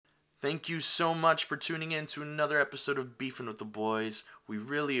Thank you so much for tuning in to another episode of Beefing with the Boys. We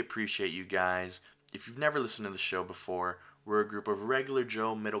really appreciate you guys. If you've never listened to the show before, we're a group of regular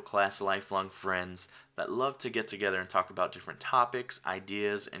Joe middle-class lifelong friends that love to get together and talk about different topics,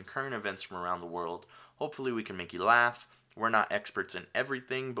 ideas, and current events from around the world. Hopefully we can make you laugh. We're not experts in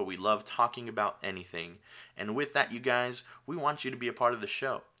everything, but we love talking about anything. And with that, you guys, we want you to be a part of the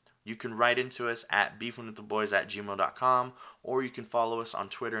show. You can write into us at beefingwiththeboys@gmail.com, or you can follow us on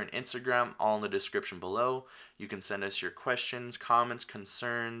Twitter and Instagram, all in the description below. You can send us your questions, comments,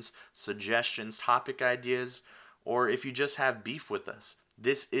 concerns, suggestions, topic ideas, or if you just have beef with us.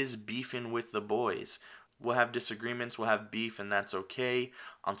 This is Beefing with the Boys. We'll have disagreements, we'll have beef, and that's okay.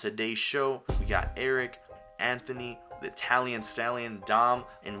 On today's show, we got Eric, Anthony, the Italian Stallion, Dom,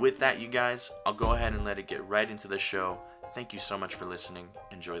 and with that, you guys, I'll go ahead and let it get right into the show. Thank you so much for listening.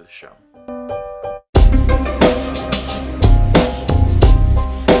 Enjoy the show.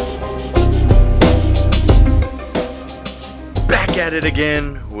 Back at it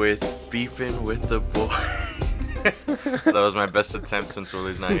again with Beefing with the Boys. That was my best attempt since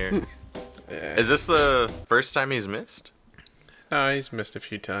Willie's not here. Yeah. Is this the first time he's missed? No, he's missed a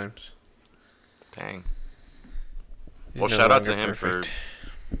few times. Dang. He's Well, no shout out to longer him perfect.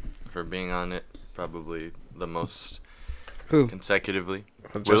 for being on it probably the most Who? consecutively.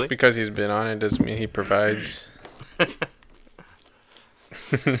 Well, just Willie? because he's been on it doesn't mean he provides.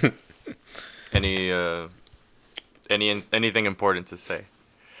 Anything important to say?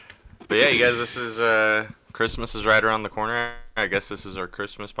 But yeah, you guys, this is Christmas is right around the corner. I guess this is our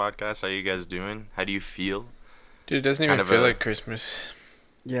Christmas podcast. How you guys doing? How do you feel? Dude, it doesn't Kind even of feel a- like Christmas.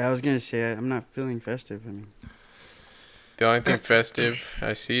 Yeah, I was gonna say I'm not feeling festive. I mean, The only thing festive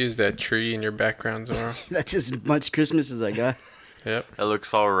I see is that tree in your background, Zoro. that's as much Christmas as I got. Yep. It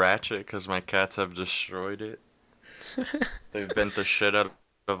looks all ratchet because my cats have destroyed it. They've bent the shit out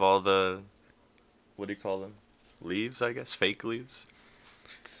of all the, what do you call them? Leaves, I guess? Fake leaves?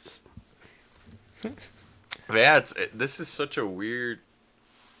 But yeah, this is such a weird...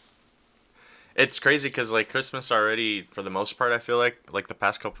 It's crazy because, like, Christmas already, for the most part, I feel like the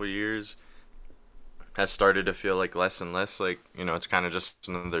past couple of years, has started to feel, like, less and less, like, you know, it's kind of just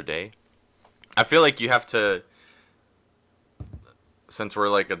another day. I feel like you have to... Since we're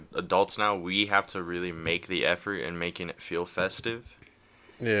like adults now, we have to really make the effort in making it feel festive.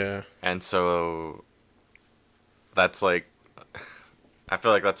 Yeah. And so that's like, I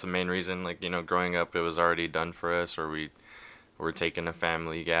feel like that's the main reason, like, you know, growing up, it was already done for us, or we were taking to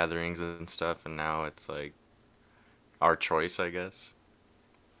family gatherings and stuff, and now it's like our choice, I guess.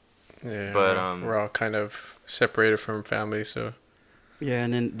 Yeah. But, we're all kind of separated from family, so. Yeah,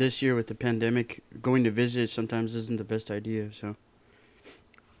 and then this year with the pandemic, going to visit sometimes isn't the best idea. So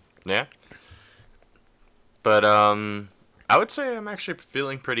Yeah. But, I would say I'm actually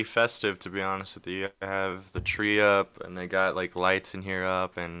feeling pretty festive, to be honest with you. I have the tree up, and I got, like, lights in here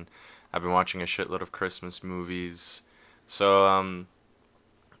up, and I've been watching a shitload of Christmas movies. So,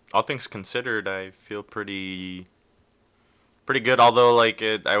 all things considered, I feel pretty good, although, like,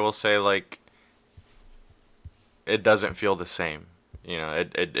 I will say, like, it doesn't feel the same. You know,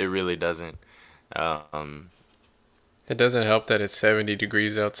 it really doesn't. It doesn't help that it's 70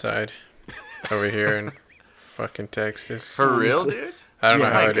 degrees outside over here in fucking Texas. For real, Honestly. dude? I don't know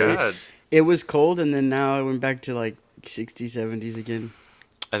Yeah. how My it is. God. it was cold, and then now it went back to like 60s, 70s again.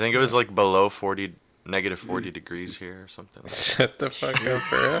 I think it was, like, below 40, negative 40 degrees here or something like that. Shut the fuck up,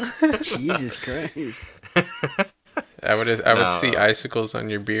 bro. Jesus Christ! I would No. see icicles on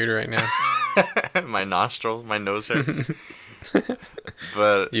your beard right now, My nostril, my nose hurts.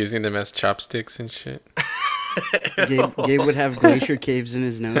 But using them as chopsticks and shit. Gabe would have glacier caves in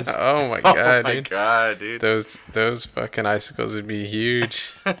his nose. Oh my oh god, my dude. god, dude. Those fucking icicles would be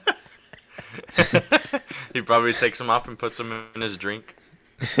huge. He probably takes them off and puts them in his drink.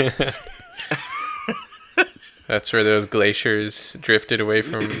 That's where those glaciers drifted away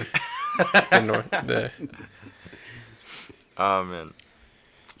from the north. Oh man.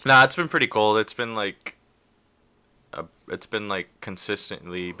 Nah, it's been pretty cold. It's been like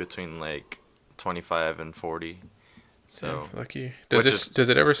consistently between like 25 and 40. So Lucky. Which Does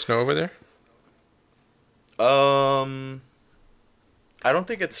it ever snow over there? I don't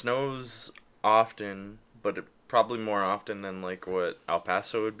think it snows often, but it probably more often than like what El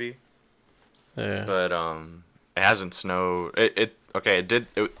Paso would be. Yeah. But it hasn't snowed. It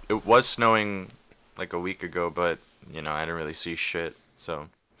was snowing like a week ago, but you know, I didn't really see shit. So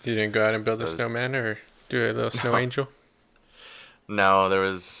You didn't go out and build a Those- snowman or do a little snow angel? no, there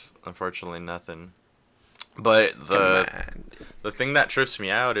was unfortunately nothing. But Come on. the thing that trips me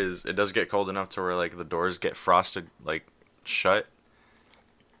out is it does get cold enough to where like the doors get frosted like shut.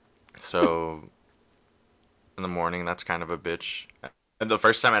 So in the morning, that's kind of a bitch. And the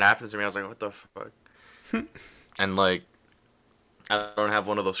first time it happened to me, I was like, what the fuck? And like, I don't have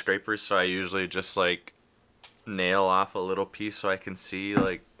one of those scrapers, so I usually just like nail off a little piece so I can see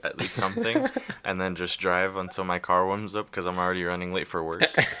like at least something, and then just drive until my car warms up because I'm already running late for work.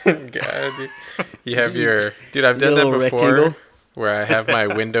 God, dude. You have your dude. I've done Your that little before, rectangle? where I have my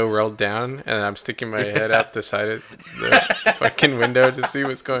window rolled down and I'm sticking my head out the side of the fucking window to see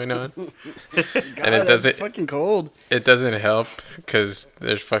what's going on. And it doesn't. fucking cold. It doesn't help because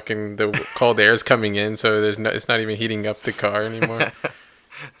there's fucking the cold air's coming in, so there's no. It's not even heating up the car anymore.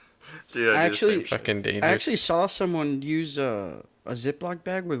 Dude, I do the Actually- same shit. Fucking dangerous. I actually saw someone use a Ziploc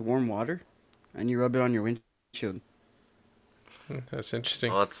bag with warm water, and you rub it on your windshield. That's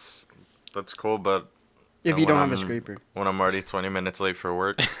interesting. Well, that's cool, but If And you when don't have a I'm- scraper. when I'm already 20 minutes late for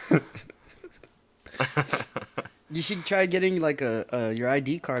work, You should try getting like a your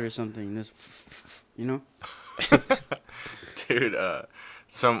ID card or something. This, you know. dude,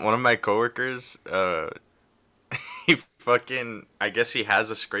 one of my coworkers, he fucking, I guess he has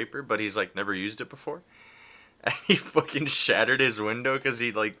a scraper, but he's like never used it before. And he fucking shattered his window because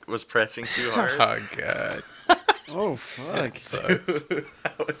he like was pressing too hard. Oh god. Oh fuck! Sucks.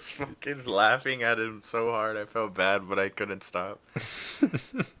 I was fucking laughing at him so hard. I felt bad, but I couldn't stop.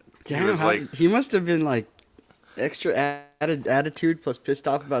 Damn, was like- he must have been like extra added attitude plus pissed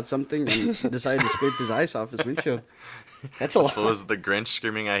off about something and decided to scrape his ice off his windshield. That's a As lot. full as the Grinch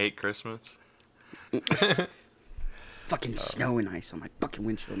screaming, "I hate Christmas." Fucking snow and ice on my fucking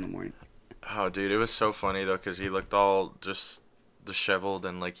windshield in the morning. Oh, dude, it was so funny though, cause he looked all just disheveled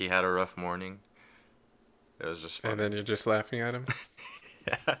and like he had a rough morning. It was just funny. And then you're just laughing at him.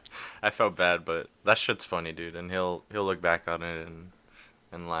 Yeah, I felt bad, but that shit's funny, dude, and he'll look back on it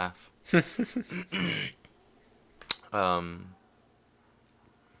and laugh.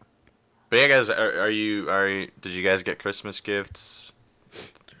 But yeah, guys, did you guys get Christmas gifts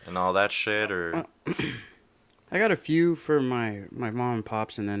and all that shit, or I got a few for my mom and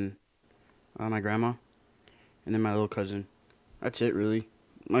pops, and then my grandma, and then my little cousin. That's it, really.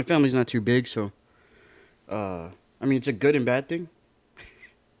 My family's not too big, so I mean, it's a good and bad thing.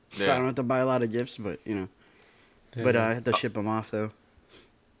 So I don't have to buy a lot of gifts, but you know. But I had to ship them off though.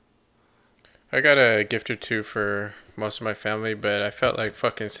 I got a gift or two for most of my family, but I felt like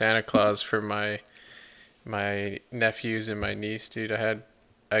fucking Santa Claus for my nephews and my niece, dude.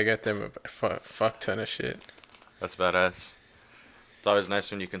 I got them a fuck ton of shit. that's badass. It's always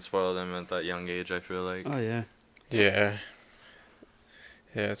nice when you can spoil them at that young age, I feel like. Oh yeah. Yeah.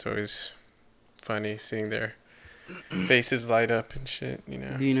 Yeah, it's always funny seeing their faces light up and shit, you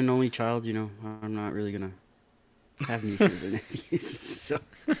know. Being an only child, you know, I'm not really gonna have nieces or nephews. So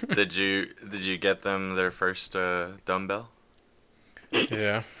Did you get them their first dumbbell?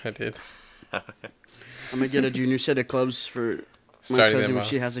 Yeah, I did. I'm gonna get a junior set of clubs for my Starting cousin them when off,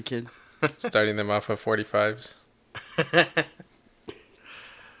 she has a kid. starting them off of 45s. Just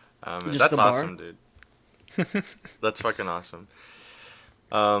That's the bar? awesome, dude. That's fucking awesome.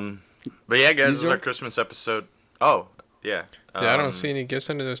 But yeah, guys, this is our Enjoy? Christmas episode. Oh, yeah. Yeah, I don't see any gifts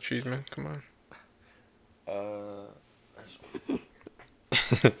under those trees, man. Come on.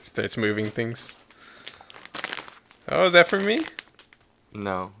 Starts moving things. Oh, is that for me?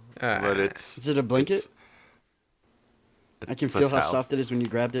 No, Ah. but it's Is it a blanket? I can it's a feel how towel. soft it is when you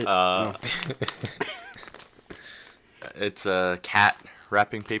grabbed it. It's a cat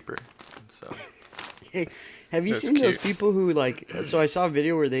wrapping paper. So Hey, have you That's seen those cute. people who like? So I saw a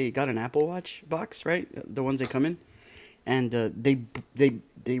video where they got an Apple Watch box, right? The ones they come in, and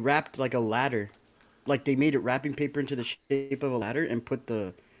they wrapped like a ladder, like they made it wrapping paper into the shape of a ladder and put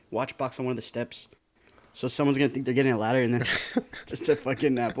the watch box on one of the steps. So someone's gonna think they're getting a ladder and then just a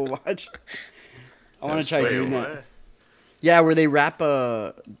fucking Apple Watch. I want to try Wait, doing that. what? Yeah, where they wrap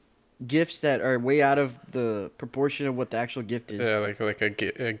gifts that are way out of the proportion of what the actual gift is. Yeah, like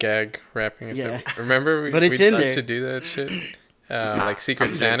a gag wrapping and Yeah. stuff. Remember But it's we in used there. to do that shit? Like Secret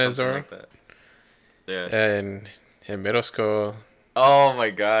I'm doing Santas something or like that. Yeah. and in middle school. Oh my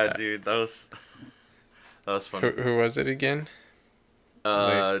god, dude, that was funny. Who was it again?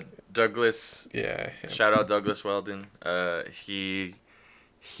 Douglas. Yeah. him. Shout out Douglas Weldon. He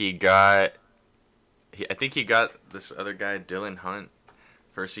got. I think he got this other guy, Dylan Hunt,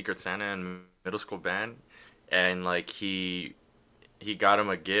 for Secret Santa and middle school band, and like he got him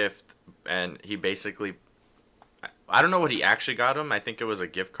a gift, and he basically, I don't know what he actually got him. I think it was a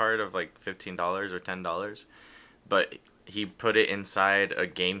gift card of like $15 or $10, but he put it inside a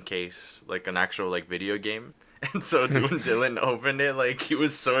game case, like an actual like video game. And so when Dylan opened it, like he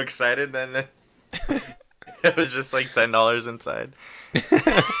was so excited, and then It was just like $10 inside.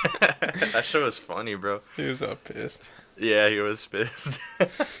 That shit was funny, bro. He was all pissed. Yeah, he was pissed.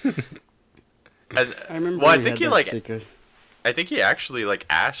 I remember. Well, I we think had he that like, sticker. I think he actually like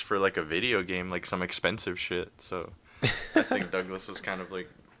asked for like a video game, like some expensive shit. So I think Douglas was kind of like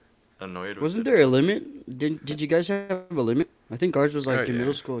annoyed with Wasn't it. there a limit? Did you guys have a limit? I think ours was like Oh, in yeah.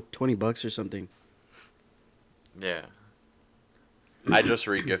 middle school, $20 or something. Yeah. I just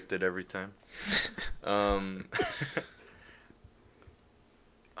re-gifted every time.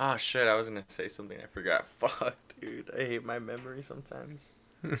 Oh shit, I was gonna say something I forgot. Fuck, dude. I hate my memory sometimes.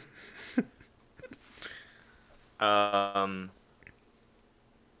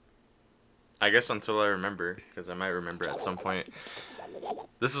 I guess until I remember, because I might remember at some point.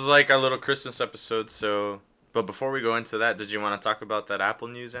 This is like our little Christmas episode, so... But before we go into that, did you want to talk about that Apple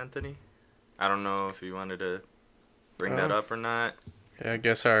news, Anthony? I don't know if you wanted to bring that up or not. Yeah, I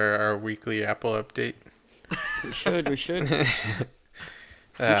guess our weekly Apple update. We should.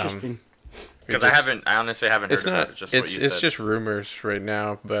 It's interesting. Because I honestly haven't heard It's about not. it, just It's what you it's said. just rumors right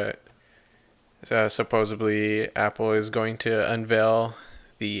now, but supposedly Apple is going to unveil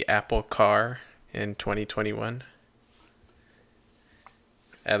the Apple Car in 2021.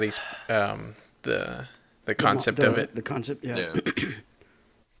 At least the concept of it, The concept, yeah.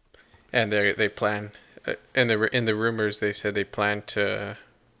 and they plan. In the rumors, they said they plan to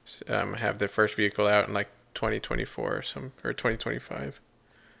have their first vehicle out in like 2024 or 2025,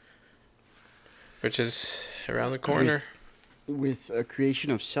 which is around the corner. With a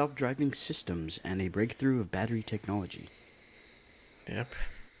creation of self-driving systems and a breakthrough of battery technology. Yep.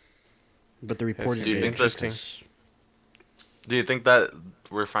 But the report is Do you very think that's- interesting. Do you think that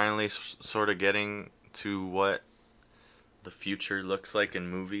we're finally sort of getting to what the future looks like in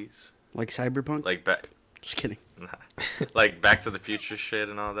movies? Like Cyberpunk? Like back, Just kidding. like Back to the Future shit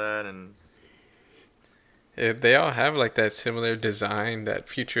and all that, and They all have like that similar design, that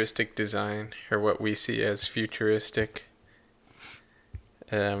futuristic design, or what we see as futuristic.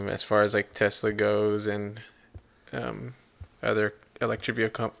 As far as like Tesla goes, and other electric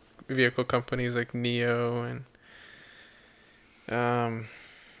vehicle companies like NIO, and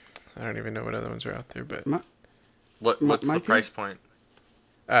I don't even know what other ones are out there, but what's my the thing- price point?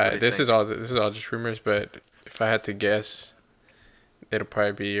 do you this think? is all just rumors. But if I had to guess, it'll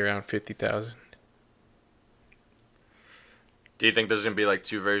probably be around 50,000. Do you think there's gonna be like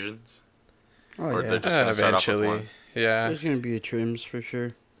two versions? Oh, Or yeah. they're just gonna start off with Eventually, one? yeah, There's going to be a trims for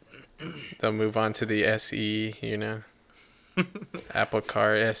sure. they'll move on to the SE. Apple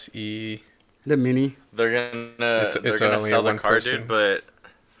Car SE. The Mini. They're gonna It's gonna only sell the one car, person. dude, but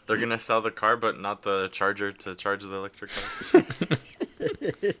they're gonna sell the car, but not the charger to charge the electric car.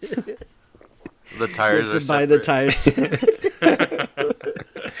 The tires You are have to buy the separate. tires.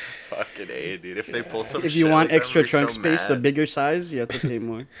 Fucking A, dude. If they pull some If shit you want like that, I'm extra gonna be trunk so space, the mad. bigger size, you have to pay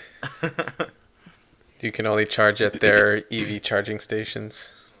more. You can only charge at their EV charging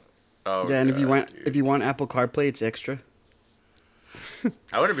stations. Oh, Yeah, and if God, dude. you want Apple CarPlay, it's extra.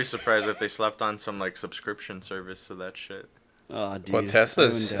 I wouldn't be surprised if they slapped on some like subscription service to that shit. Oh, dude. Well,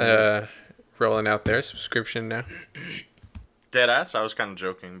 Tesla's I wouldn't doubt it. rolling out their subscription now. Deadass, I was kind of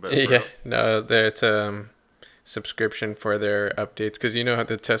joking, but Yeah, no, it's subscription for their updates, because you know how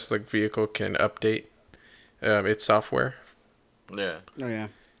the Tesla vehicle can update its software, yeah. Oh, yeah.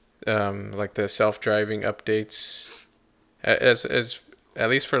 like the self-driving updates. As at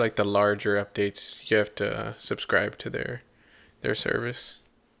least for like the larger updates, you have to subscribe to their service.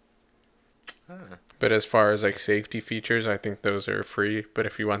 Huh. But as far as like safety features, I think those are free. But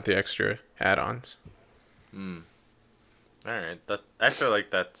if you want the extra add-ons, All right, I feel like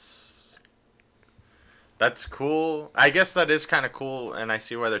that's cool. I guess that is kind of cool, and I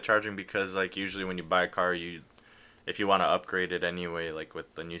see why they're charging, because like usually when you buy a car, if you want to upgrade it anyway, like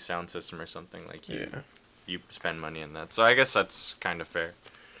with the new sound system or something, like you spend money in that. So I guess that's kind of fair.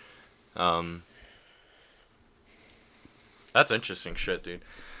 That's interesting shit, dude.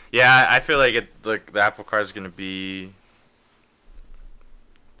 Yeah, I feel like the Apple Car is gonna be.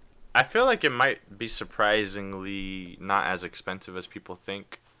 I feel like it might be surprisingly not as expensive as people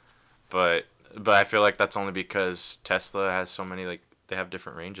think, but I feel like that's only because Tesla has so many, like, they have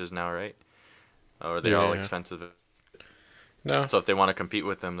different ranges now, right? Or they're all Yeah. expensive. no, So if they want to compete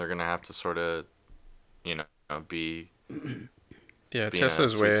with them, they're gonna have to sort of, be. yeah, be in a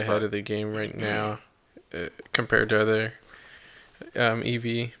Tesla's sweet way spot. ahead of the game right now compared to other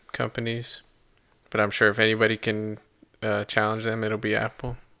EV companies. But I'm sure if anybody can challenge them, it'll be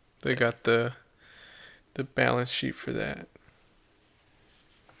Apple. They got the balance sheet for that.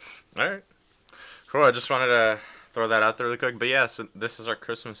 All right, cool. I just wanted to throw that out there really quick. But yeah, so this is our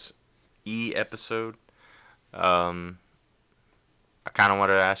Christmas episode. I kind of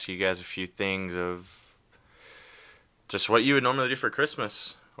wanted to ask you guys a few things of just what you would normally do for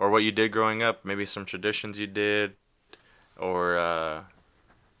Christmas or what you did growing up. Maybe some traditions you did, or I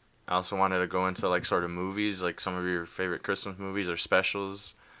also wanted to go into like sort of movies, like some of your favorite Christmas movies or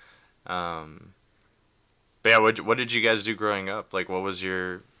specials. But yeah, what did you guys do growing up? Like, what was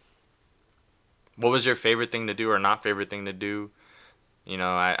your favorite thing to do or not favorite thing to do? You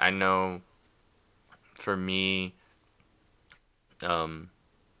know, I know for me,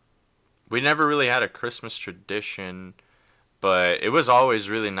 we never really had a Christmas tradition, but it was always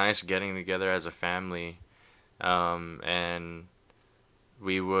really nice getting together as a family. And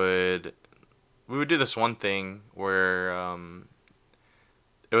we would do this one thing where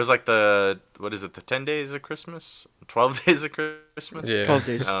it was like the 10 days of Christmas, 12 days of Christmas. Yeah. 12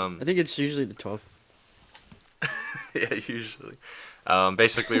 days. Um, I think it's usually the 12th. Yeah, usually.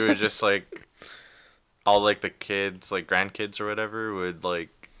 Basically, we were just like all like the kids, like grandkids or whatever, would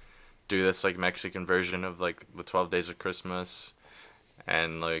like do this like Mexican version of like the 12 days of Christmas,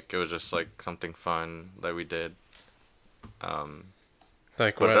 and like it was just like something fun that we did. Like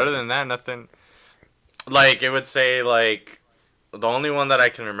But what? other than that, nothing. Like it would say like the only one that I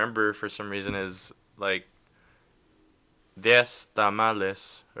can remember for some reason is like Diez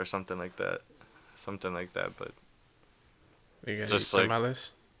tamales or something like that. Something like that, but You guys just eat like-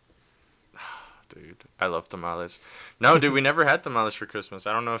 tamales? dude, I love tamales. No, dude, we never had tamales for Christmas.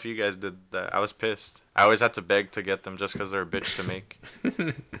 I don't know if you guys did that. I was pissed. I always had to beg to get them just because they're a bitch to make.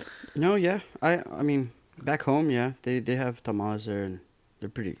 No, yeah. I mean, back home, yeah, they have tamales there, and they're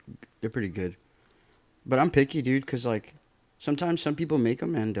pretty good. But I'm picky, dude, because, like, sometimes some people make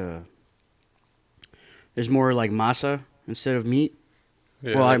them, and there's more, like, masa instead of meat.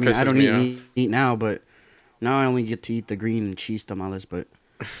 Yeah, Well, I that mean, I pisses don't me eat off. meat now, but now I only get to eat the green and cheese tamales, but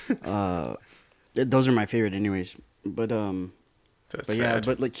those are my favorite anyways. But That's but yeah, sad.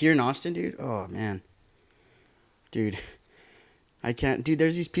 but like here in Austin, dude, oh man. Dude, I can't, dude,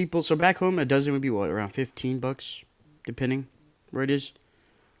 there's these people, so back home a dozen would be what, around $15 depending where it is.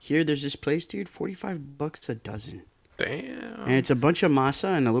 Here there's this place, dude, $45 a dozen. Damn. And it's a bunch of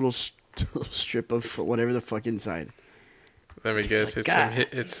masa and a little little strip of whatever the fuck inside. Let me guess. like, It's some God.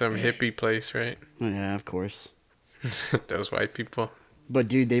 it's some hippie place, right? Yeah, of course. Those white people. But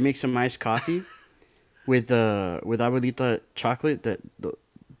dude, they make some iced coffee with abuelita chocolate that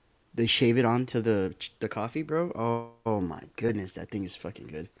they shave it onto the coffee, bro. Oh my goodness, that thing is fucking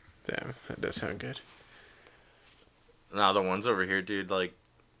good. Damn, that does sound good. Now the ones over here, dude, like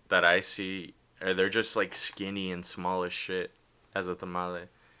that I see, they're just like skinny and small as shit as a tamale.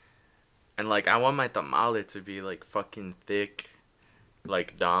 And like I want my tamale to be like fucking thick,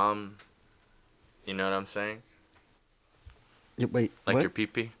 like Dom. You know what I'm saying? Yeah, wait, Like what? your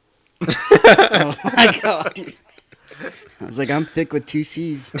pee-pee. Oh my god, dude. I was like, I'm thick with 2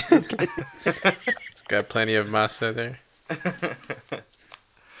 C's. It's got plenty of masa there.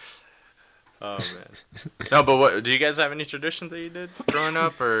 Oh man. No, but what do you guys have any traditions that you did growing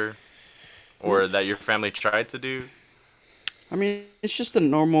up, or that your family tried to do? I mean, it's just a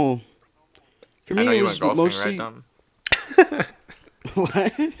normal. For me, I know it you was went golfing, mostly. right, Dom?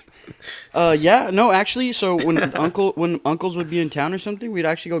 What? Yeah, no, actually, so when uncles would be in town or something, we'd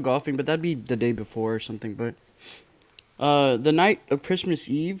actually go golfing, but that'd be the day before or something. But the night of Christmas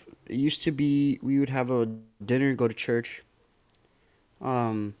Eve, it used to be we would have a dinner, go to church,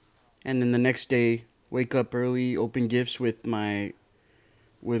 and then the next day wake up early, open gifts with my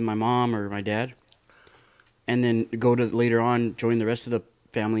mom or my dad, and then go to later on join the rest of the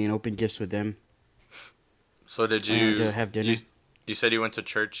family and open gifts with them. So did And, you have dinner. You said you went to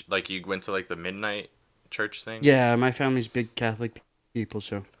church, like you went to like the midnight church thing? Yeah, my family's big Catholic people,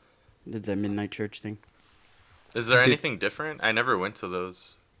 so did that midnight church thing. Is there Did- anything different? I never went to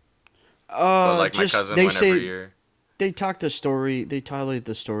those. But like my Just cousin they went say every year. they talk the story. They tell like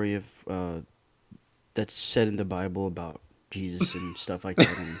the story of that's said in the Bible about Jesus and stuff like that.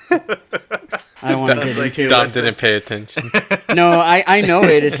 And I don't want to Sounds get like into you it. Dom didn't pay attention. No, I know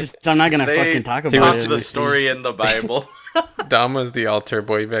it. It's just I'm not gonna They fucking talk he about was it. the story in the Bible. Dom was the altar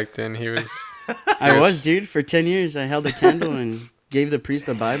boy back then. He was. I was, dude. For 10 years, I held a candle and gave the priest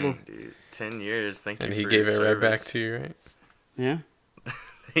the Bible. Dude, 10 years. Thank you. And he for gave it your right back service. to you, right? Yeah,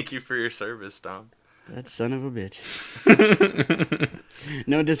 Thank you for your service, Dom. that son of a bitch.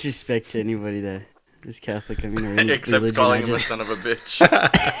 No disrespect to anybody that is Catholic. I mean, or any Except religion, calling I him a just- son of a bitch.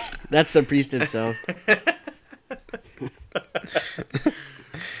 That's the priest himself.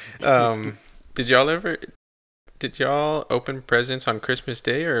 Did y'all open presents on Christmas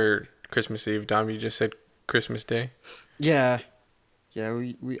Day or Christmas Eve? Dom, you just said Christmas Day. Yeah. Yeah,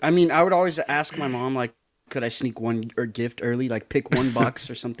 I mean, I would always ask my mom, like, could I sneak one or gift early, like pick one box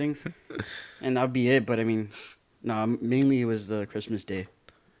or something, and that'd be it. But I mean, no, mainly it was the Christmas Day.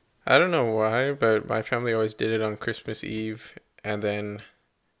 I don't know why, but my family always did it on Christmas Eve, and then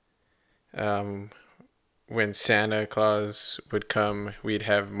when Santa Claus would come, we'd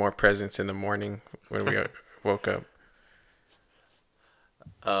have more presents in the morning when we woke up.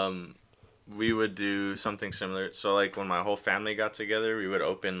 We would do something similar. So like when my whole family got together, we would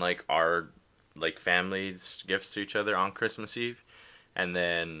open like our like family's gifts to each other on Christmas Eve, and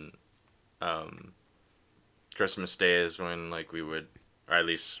then Christmas Day is when like we would, or at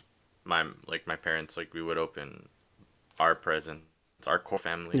least my parents, like we would open our presents, our core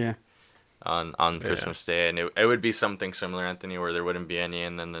family. Yeah. On Christmas Day, and it would be something similar, Anthony, where there wouldn't be any,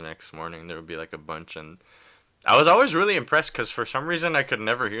 and then the next morning there would be like a bunch, and I was always really impressed because for some reason I could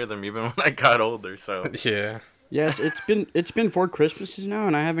never hear them even when I got older. So Yeah. Yeah, it's been 4 Christmases now,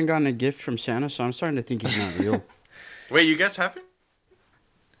 and I haven't gotten a gift from Santa, so I'm starting to think he's not real. wait, you guys haven't?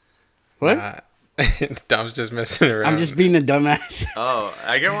 What? Dom's just messing around. I'm just being a dumbass. Oh,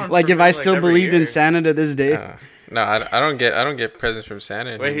 I get one. Like from if him, I like, still every believed in year. Santa to this day. No, I don't get presents from Santa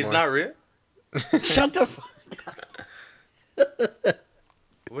anymore. Wait, he's not real? Shut the fuck.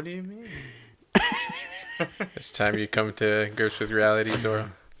 What do you mean? It's time you come to grips with reality,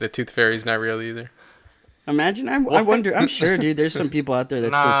 Zoro. The Tooth Fairy's not real either. Imagine, I wonder, I'm sure, dude, there's some people out there that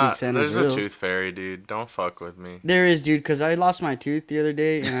still Nah, think Santa's there's real. a tooth fairy, dude. Don't fuck with me. There is, dude, because I lost my tooth the other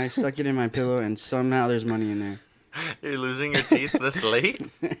day, and I stuck it in my pillow, and somehow there's money in there. You're losing your teeth this late?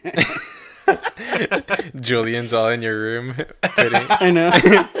 Julian's all in your room, putting, I know.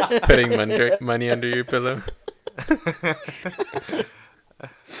 putting money under your pillow.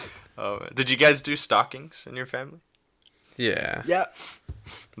 Oh, did you guys do stockings in your family? Yeah. Yeah.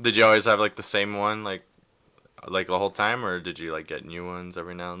 Did you always have like the same one, like the whole time, or did you like get new ones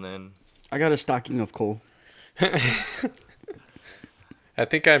every now and then? I got a stocking of coal. I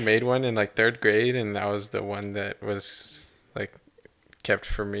think I made one in like 3rd grade, and that was the one that was like kept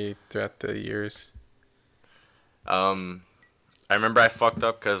for me throughout the years. I remember I fucked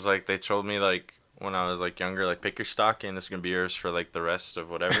up because like they told me like when I was like younger, like pick your stocking, this is gonna be yours for like the rest of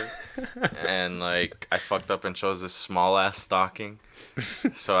whatever, and like I fucked up and chose this small ass stocking,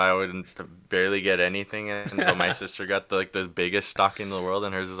 so I wouldn't barely get anything, but my sister got the biggest stocking in the world,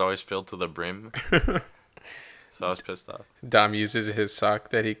 and hers is always filled to the brim. So I was pissed off. Dom uses his sock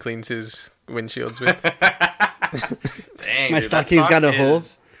that he cleans his windshields with. Dang, My dude, that stocking's got a sock hole.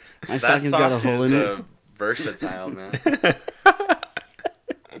 is- My that stocking's got a sock hole is, in it. Versatile, man.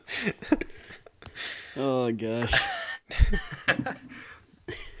 Oh, gosh.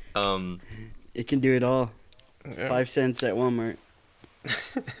 It can do it all. Yeah. 5 cents at Walmart.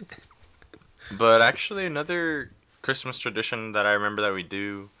 But actually, another Christmas tradition that I remember that we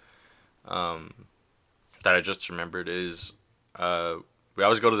do, that I just remembered is, we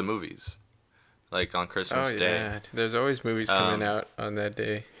always go to the movies, like on Christmas Oh Day, yeah, there's always movies coming out on that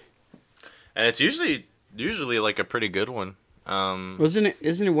day. and it's usually like a pretty good one. Isn't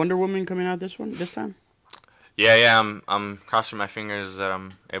it Wonder Woman coming out this time? Yeah, I'm crossing my fingers that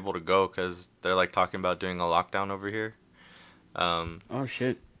I'm able to go because they're like talking about doing a lockdown over here. Oh,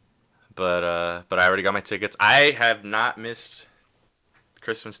 shit. But I already got my tickets. I have not missed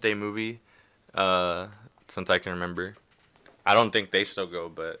Christmas Day movie since I can remember. I don't think they still go,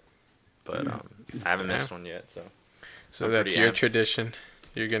 but I haven't missed one yet. So I'm That's pretty your amped. tradition.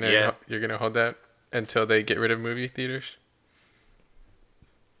 You're gonna Yeah. you're gonna hold that until they get rid of movie theaters.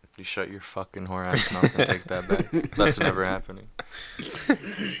 You shut your fucking whore ass mouth and take that back. That's never happening.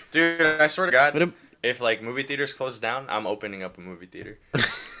 Dude, I swear to God, What a- if like movie theaters close down, I'm opening up a movie theater.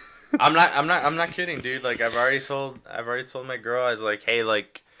 I'm not kidding, dude. Like I've already told my girl, I was like, hey,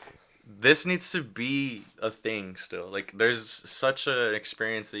 like this needs to be a thing still. Like there's such an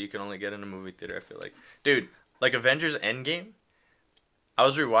experience that you can only get in a movie theater, I feel like. Dude, like Avengers Endgame, I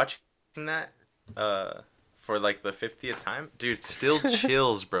was rewatching that for like the 50th time. Dude, still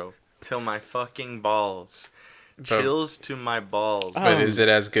chills, bro. Till my fucking balls. Chills to my balls. But Oh. is it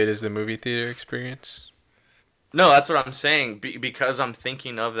as good as the movie theater experience? No, that's what I'm saying. Because I'm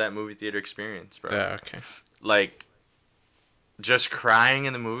thinking of that movie theater experience, bro. Yeah, okay. Like, just crying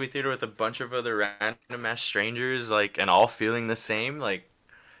in the movie theater with a bunch of other random ass strangers, like, and all feeling the same. Like,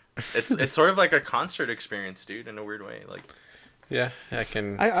 it's sort of like a concert experience, dude, in a weird way. Like, Yeah, I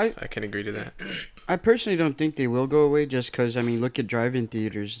can I can agree to that. I personally don't think they will go away just because, I mean, look at drive-in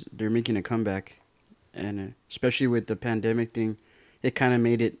theaters. They're making a comeback. And especially with the pandemic thing, it kind of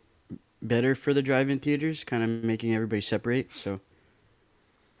made it better for the drive-in theaters, kind of making everybody separate. So,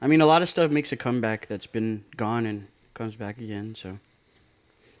 I mean, a lot of stuff makes a comeback that's been gone and comes back again. So,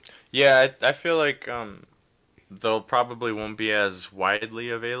 yeah, I feel like they'll probably won't be as widely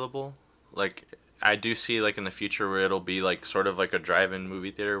available. Like I do see like in the future where it'll be like sort of like a drive-in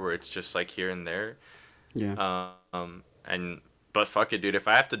movie theater where it's just like here and there. Yeah. And but fuck it, dude. If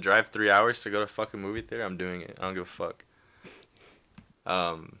I have to drive 3 hours to go to a fucking movie theater, I'm doing it. I don't give a fuck.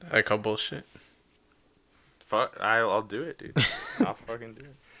 I call bullshit. Fuck, I'll do it, dude. I'll fucking do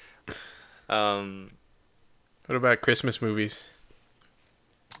it. What about Christmas movies?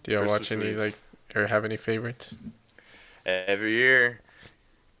 Do y'all Christmas watch any movies. or have any favorites? Every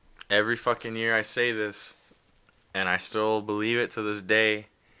fucking year I say this, and I still believe it to this day.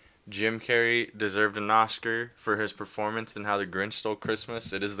 Jim Carrey deserved an Oscar for his performance in How the Grinch Stole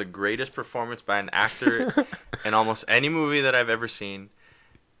Christmas. It is the greatest performance by an actor in almost any movie that I've ever seen.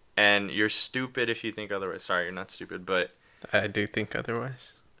 And you're stupid if you think otherwise. Sorry, you're not stupid, but I do think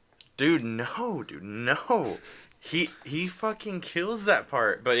otherwise. dude, no. He fucking kills that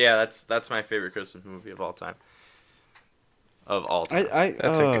part. But yeah, that's my favorite Christmas movie of all time. Of all time.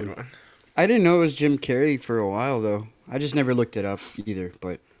 That's a good one. I didn't know it was Jim Carrey for a while though. I just never looked it up either,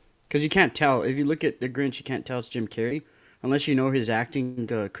 but because you can't tell if you look at The Grinch, you can't tell it's Jim Carrey unless you know his acting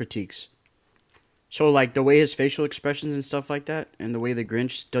critiques. So like the way his facial expressions and stuff like that, and the way the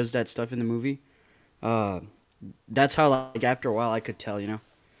Grinch does that stuff in the movie, that's how like after a while I could tell, you know.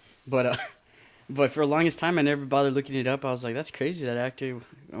 But but for the longest time I never bothered looking it up. I was like, that's crazy, that actor.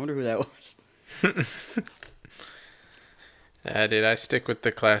 I wonder who that was. Dude, I stick with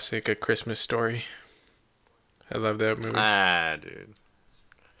the classic A Christmas Story. I love that movie. Dude.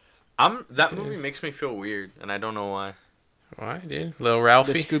 That movie makes me feel weird, and I don't know why. Why, dude? Little The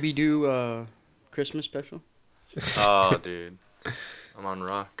Ralphie. Scooby Doo Christmas special. Oh, dude. I'm on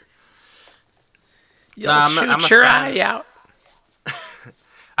rock. You'll I'm shoot a your fan. eye out.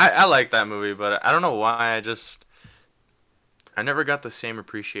 I like that movie, but I don't know why. I never got the same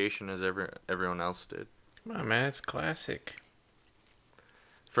appreciation as everyone else did. Come on, man. It's classic.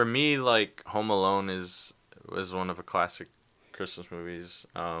 For me, like Home Alone was one of the classic Christmas movies.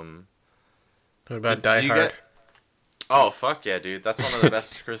 What about Die Hard? Oh fuck yeah, dude! That's one of the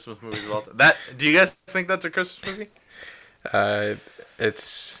best Christmas movies of all time. Do you guys think that's a Christmas movie?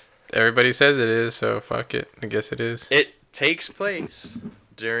 It's everybody says it is, so fuck it. I guess it is. It takes place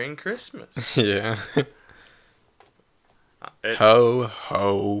during Christmas. Yeah. It- Ho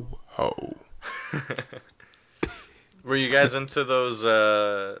ho ho. Were you guys into those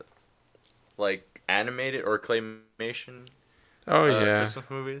like animated or claymation Oh yeah. Christmas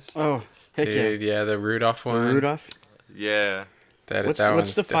movies? Oh heck Dude, yeah, the Rudolph yeah, one. Rudolph. Yeah. That What's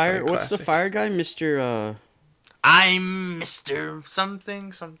one's the fire? definitely What's the classic. fire guy, Mister? I'm Mr.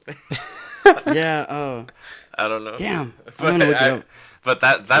 Something. Yeah. I don't know. Damn. But I'm gonna look it up. But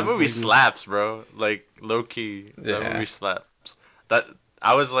that movie Mhm. slaps, bro. Like low key, that Yeah. movie slaps. That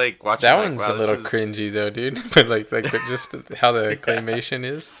I was like watching. That like, one's wow, a little this is- cringy though, dude. But just how the claymation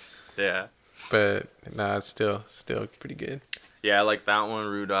is. Yeah, But nah, it's still pretty good. yeah, I like that one.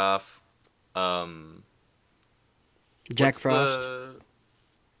 Rudolph. Jack what's Frost.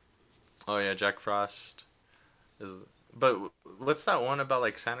 Oh yeah, Jack Frost. But what's that one about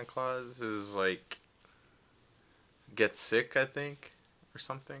like Santa Claus is like gets sick, I think, or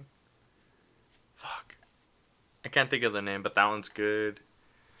something. Fuck. I can't think of the name, but that one's good.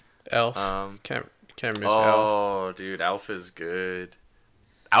 Elf. Can't miss Elf. Oh, dude, Alf is good.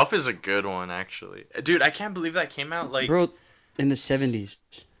 Alf is a good one, actually. Dude, I can't believe that came out like Bro, in the 70s.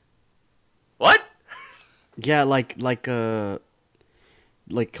 what? Yeah, like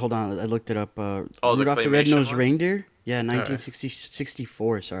hold on, I looked it up. The Rudolph the claymation Red-Nosed ones? Reindeer. Yeah,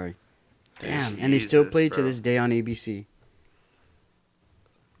 1964. Sorry. Damn, and they Jesus, still play it to bro. this day on ABC.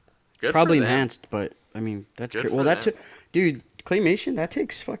 Good Probably for them. enhanced, but I mean that's Good great. for Well, that them. dude, claymation that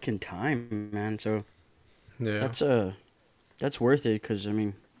takes fucking time, man. So Yeah. that's worth it because I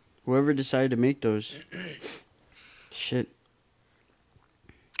mean, whoever decided to make those, shit.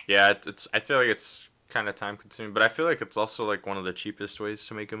 Yeah, it's. I feel like it's kind of time consuming, but I feel like it's also like one of the cheapest ways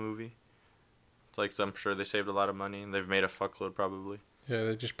to make a movie. It's like I'm sure they saved a lot of money and they've made a fuckload probably. Yeah,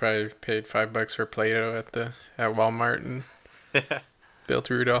 they just probably paid $5 for Play-Doh at Walmart and built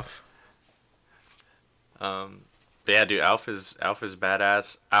Rudolph. But yeah, dude, Alf is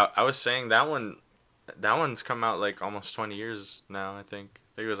badass. I was saying that one's come out like almost 20 years now. I think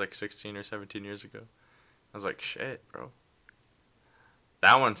it was like 16 or 17 years ago. I was like, shit, bro.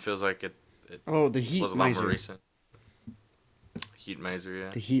 That one feels like it Oh, the Heat was a lot more Miser. recent. Heat Miser, yeah.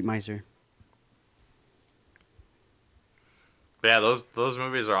 The Heat Miser. But yeah, those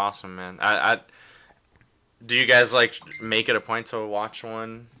movies are awesome, man. I do you guys like make it a point to watch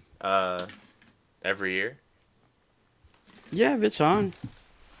one every year? Yeah, if it's on.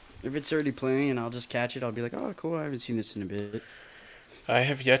 If it's already playing and I'll just catch it, I'll be like, oh, cool, I haven't seen this in a bit. I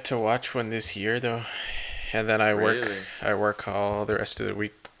have yet to watch one this year though, and then I work. Really? I work all the rest of the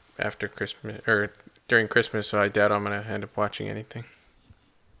week after Christmas or during Christmas, so I doubt I'm gonna end up watching anything.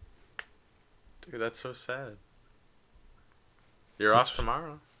 Dude, that's so sad. You're off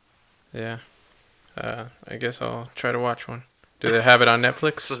tomorrow. Yeah. I guess I'll try to watch one. Do they have it on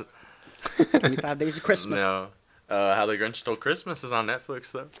Netflix? 25 Days of Christmas. No. How the Grinch Stole Christmas is on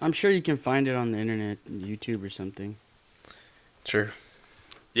Netflix, though. I'm sure you can find it on the internet, YouTube or something. True.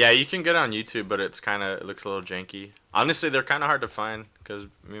 Yeah, you can get it on YouTube, but it looks a little janky. Honestly, they're kind of hard to find because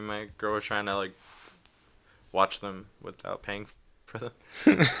me and my girl were trying to like watch them without paying for them,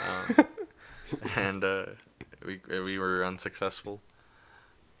 and we were unsuccessful.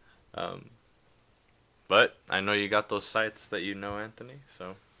 But I know you got those sites that you know, Anthony.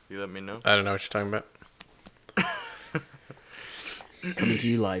 So you let me know. I don't know what you're talking about. Coming to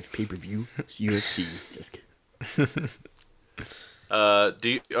you live, pay-per-view, UFC. Just kidding.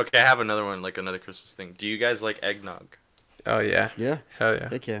 Okay, I have another one, like another Christmas thing. Do you guys like eggnog? Oh yeah. Yeah. Hell yeah.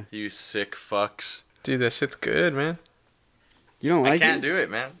 Heck yeah. You sick fucks. Dude, that shit's good, man. You don't I like can't it? do it,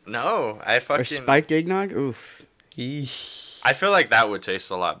 man. No, I Or fucking. spiked eggnog? Oof. Eesh. I feel like that would taste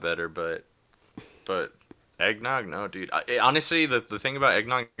a lot better, but eggnog, no, dude. Honestly, the thing about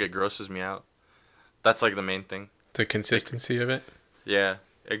eggnog, it grosses me out. That's like the main thing. The consistency of it. Yeah,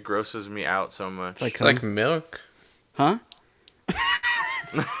 it grosses me out so much. Like It's like milk. Huh?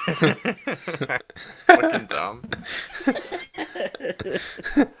 Fucking dumb.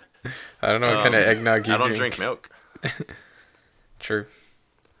 I don't know what kind of eggnog you I don't drink milk. True.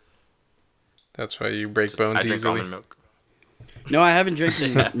 That's why you break bones I drink easily. almond milk. No, I haven't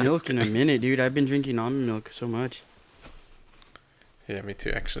drinking milk in a minute, dude. I've been drinking almond milk so much. Yeah, me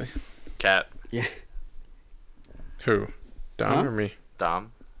too, actually. Cat. Yeah. Who? Dom Huh? or me?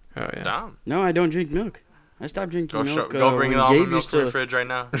 Dom. Oh yeah. Dom. No, I don't drink milk. I stopped drinking milk. Go bring when the almond Gabe milk used to the fridge right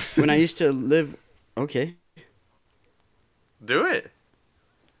now. When I used to live. Okay. Do it.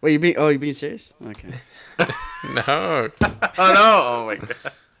 Wait, you being serious? Okay. No. Oh no! Oh my god.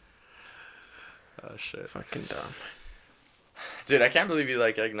 Oh shit. Fucking dumb. Dude, I can't believe you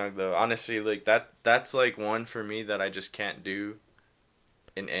like eggnog though. Honestly, like that's like one for me that I just can't do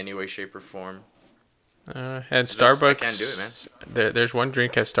in any way, shape, or form. At Just, Starbucks, I can't do it, man. There's one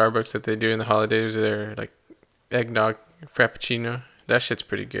drink at Starbucks that they do in the holidays. They're like eggnog frappuccino. That shit's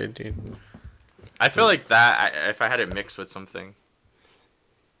pretty good, dude. I feel like that if I had it mixed with something.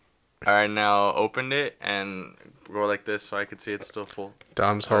 All right, now open it and go like this so I could see it's still full.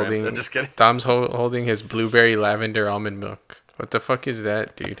 Dom's All right, holding. I'm just kidding. Dom's holding his blueberry lavender almond milk. What the fuck is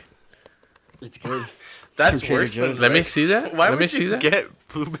that, dude? It's good. That's From Trader worse than. Joe's. Let me see that. Why Let would me you see that. get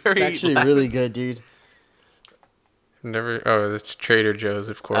blueberry? It's actually lavender? really good, dude. Never. Oh, that's Trader Joe's,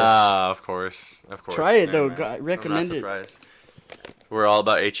 of course. Of course, of course. Try it, Yeah, though. man. I recommend I'm it. not surprised. We're all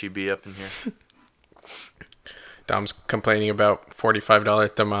about HEB up in here. Dom's complaining about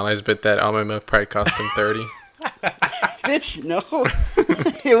 $45 tamales, but that almond milk probably cost him $30. Bitch, no.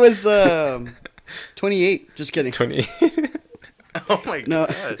 It was 28. Just kidding. 20. Oh my No,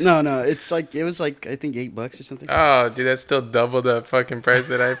 god. no. It was like I think $8 or something. Oh, dude, that's still double the fucking price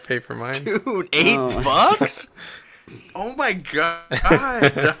that I pay for mine. Dude, Oh. $8? Oh my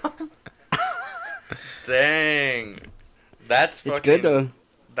god. Dang. That's fucking. It's good though.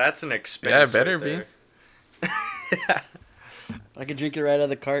 That's an expense. Yeah, it better right be. there. I could drink it right out of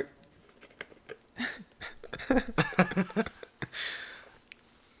the cart.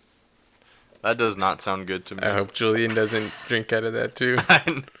 That does not sound good to me. I hope Julian doesn't drink out of that too. I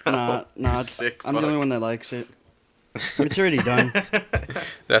know. Nah, You it's- sick I'm the fuck. only one that likes it. But it's already done.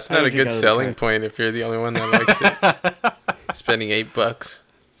 That's I not don't a drink good out of the selling cart. point if you're the only one that likes it. Spending $8.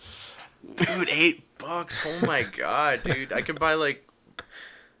 Dude, $8. Oh my god, dude. I could buy like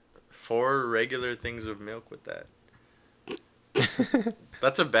 4 regular things of milk with that.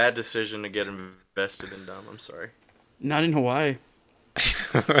 That's a bad decision to get invested in, Dom. I'm sorry. Not in Hawaii.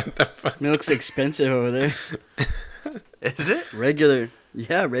 What the fuck? Milk's expensive over there. Is it? Regular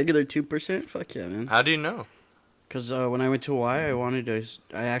 2%. Fuck yeah, man. How do you know? Because when I went to Hawaii,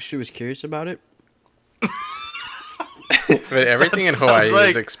 I actually was curious about it. But everything in That sounds Hawaii is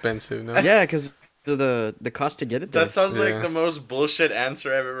like- expensive, no? Yeah, because the cost to get it there. That sounds Yeah. like the most bullshit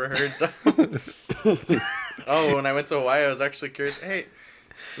answer I've ever heard. Oh, when I went to Hawaii, I was actually curious. Hey,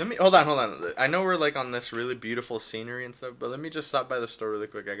 hold on. I know we're like on this really beautiful scenery and stuff, but let me just stop by the store really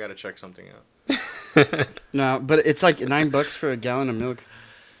quick. I gotta check something out. No, but it's like $9 for a gallon of milk.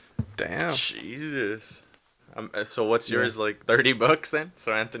 Damn. Jesus. So what's yours, like $30 then?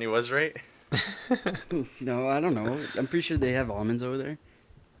 So Anthony was right. No, I don't know. I'm pretty sure they have almonds over there.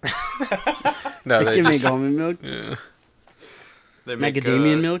 No, They they can make just almond milk, yeah. They make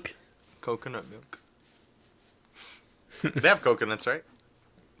macadamia milk. coconut milk. They have coconuts, right?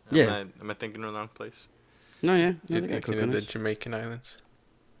 Yeah. Am I thinking of the wrong place? No, yeah. No, You're they got thinking of the coconuts. Jamaican islands.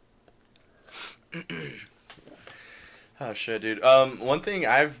 Oh shit, dude. One thing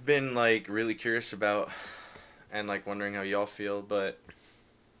I've been like really curious about, and like wondering how y'all feel, but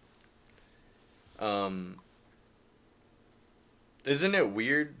isn't it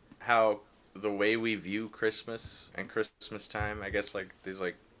weird how the way we view Christmas and Christmas time? I guess like these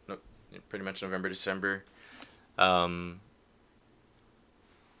like no, pretty much November, December.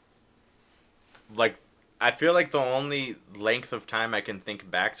 Like I feel like the only length of time I can think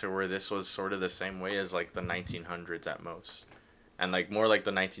back to where this was sort of the same way is like the 1900s at most, and like more like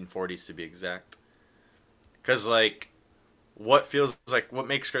the 1940s to be exact. Cause like, what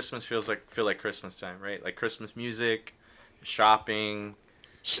makes Christmas feel like Christmas time, right? Like Christmas music, shopping.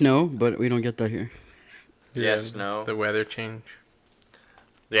 Snow, but we don't get that here. Yeah, snow. The weather change.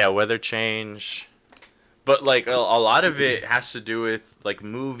 Yeah, weather change. But like a lot of it has to do with like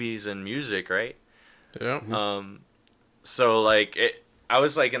movies and music, right? Yeah. So like I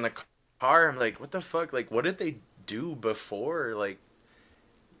was like in the car. I'm like, what the fuck? Like, what did they do before? Like,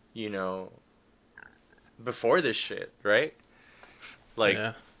 you know, before this shit, right? Like,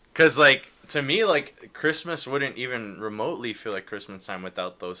 Yeah. cause like to me, like Christmas wouldn't even remotely feel like Christmas time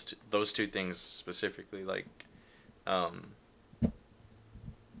without those two things specifically, like,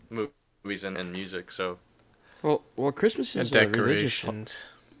 movies and music. So Well, Christmas And is a religious. decorations.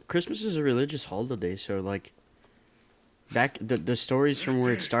 Christmas is a religious holiday, so like back the stories from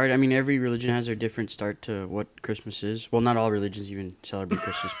where it started. I mean, every religion has their different start to what Christmas is. Well, not all religions even celebrate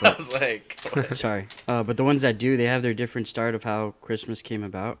Christmas, I but was like, what? sorry. But the ones that do, they have their different start of how Christmas came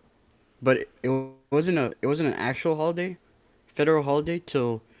about. But it wasn't an actual holiday, federal holiday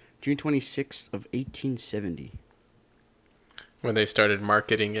till June 26th of 1870. When they started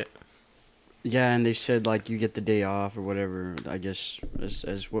marketing it. Yeah, and they said like you get the day off or whatever. I guess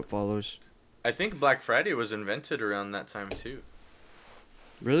as what follows. I think Black Friday was invented around that time too.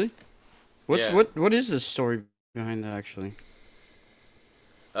 Really? Yeah. What is the story behind that actually?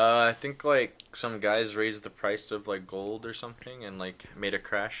 I think like some guys raised the price of like gold or something and like made a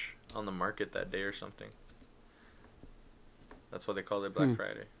crash on the market that day or something. That's why they called it Black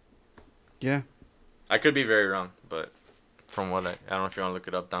Friday. Yeah. I could be very wrong, but from what I don't know if you want to look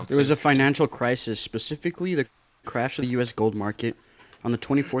it up down. There was a financial crisis, specifically the crash of the U.S. gold market on the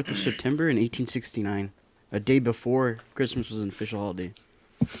 24th of September in 1869, a day before Christmas was an official holiday.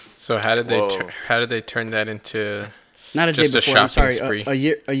 So how did Whoa. they turn that into Not a Just day a before. I'm shopping sorry,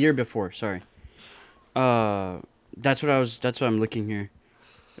 spree. a year before. Sorry. That's what I'm looking here.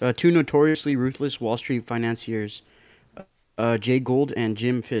 Two notoriously ruthless Wall Street financiers, Jay Gould and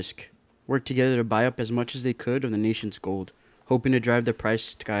Jim Fisk, worked together to buy up as much as they could of the nation's gold, hoping to drive the price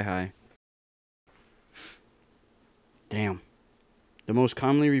sky high. Damn. The most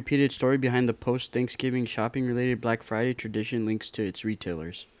commonly repeated story behind the post-Thanksgiving shopping-related Black Friday tradition links to its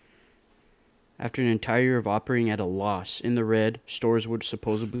retailers. After an entire year of operating at a loss in the red, stores would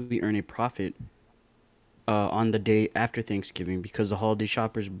supposedly earn a profit on the day after Thanksgiving because the holiday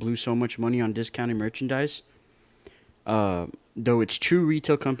shoppers blew so much money on discounted merchandise. Though it's true,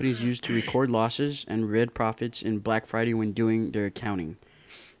 retail companies used to record losses and red profits in Black Friday when doing their accounting.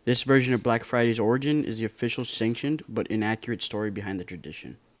 This version of Black Friday's origin is the official sanctioned but inaccurate story behind the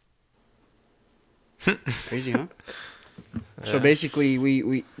tradition. Crazy, huh? So basically,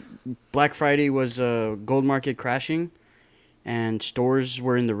 we Black Friday was gold market crashing, and stores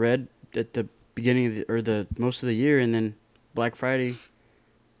were in the red at the beginning of the most of the year, and then Black Friday,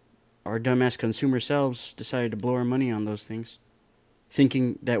 our dumbass consumer selves decided to blow our money on those things,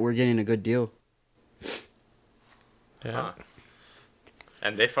 thinking that we're getting a good deal. Yeah, Huh.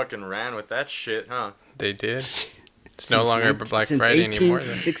 And they fucking ran with that shit, huh? they did. It's no longer Black Friday anymore. Then.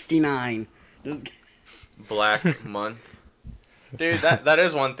 1869. Black month. Dude, that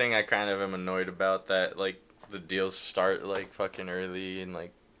is one thing I kind of am annoyed about, that like the deals start like fucking early and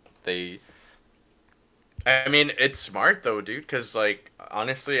like they I mean, it's smart though, dude, cuz like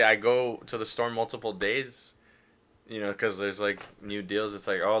honestly, I go to the store multiple days, you know, cuz there's like new deals. It's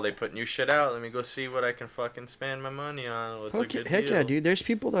like, "Oh, they put new shit out. Let me go see what I can fucking spend my money on. What's a good Heck deal?" yeah, dude. There's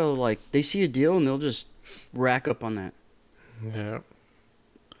people that will, like, they see a deal and they'll just rack up on that. Yeah.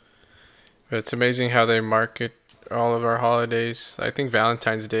 But it's amazing how they market all of our holidays. I think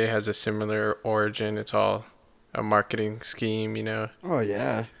Valentine's Day has a similar origin. It's all a marketing scheme, you know. Oh,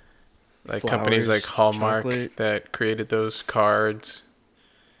 yeah. Like companies like Flowers, Hallmark chocolate. that created those cards.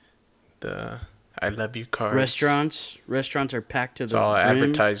 I love you cards. Restaurants are packed to It's the all brim.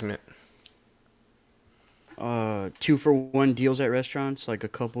 advertisement. 2-for-1 deals at restaurants, like a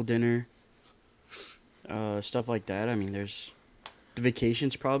couple dinner, stuff like that. I mean, there's the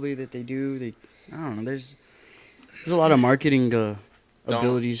vacations probably that they do. I don't know. There's a lot of marketing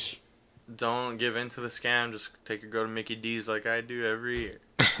abilities. Don't give in to the scam. Just take a go to Mickey D's like I do every year.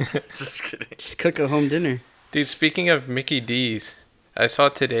 Just kidding. Just cook a home dinner. Dude, speaking of Mickey D's, I saw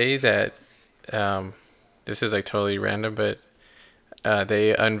today that this is like totally random, but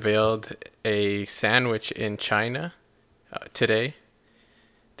they unveiled a sandwich in China today,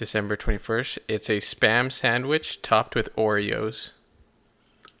 December 21st. It's a Spam sandwich topped with Oreos.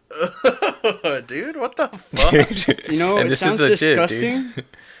 Dude, what the fuck? You know, And it this is sounds legit, disgusting. dude.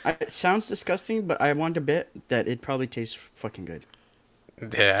 It sounds disgusting, but I want to bet that it probably tastes fucking good.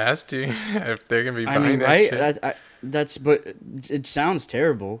 It has to. If they're going to be I buying mean, that right? shit. But it sounds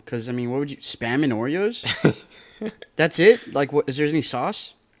terrible. Because, I mean, what would you... Spam and Oreos? That's it? Like, what? Is there any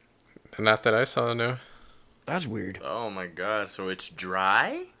sauce? Not that I saw, no. That's weird. Oh my god, so it's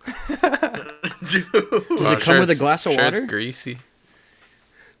dry? Dude. Does it come with a glass of Sure, it's water? greasy.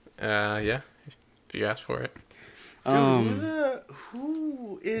 Yeah. If you ask for it. Dude,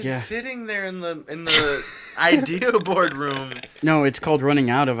 who is yeah. sitting there in the idea boardroom? No, it's called running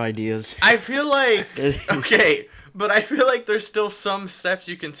out of ideas. I feel like okay, but I feel like there's still some steps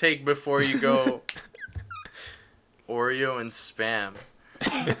you can take before you go Oreo and Spam.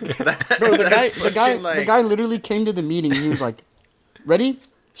 Bro, the guy literally came to the meeting and he was like, "Ready?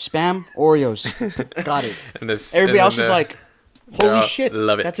 Spam Oreos. Got it." And this, Everybody and else then is like, "Holy oh, shit,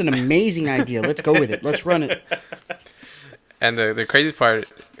 love it." That's an amazing idea. Let's go with it. Let's run it." And the crazy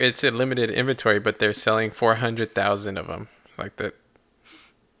part, it's a limited inventory, but they're selling 400,000 of them. Like that.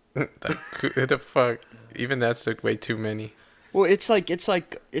 Who the fuck? Even that's like way too many. Well, it's like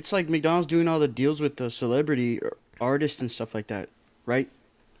McDonald's doing all the deals with the celebrity artists and stuff like that, right?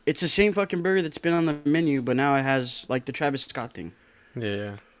 It's the same fucking burger that's been on the menu, but now it has like the Travis Scott thing,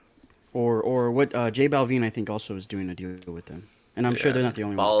 Yeah. or what J Balvin I think also is doing a deal with them, and I'm sure Yeah. they're not the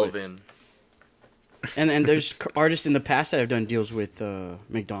only ones. But, Balvin. and there's artists in the past that have done deals with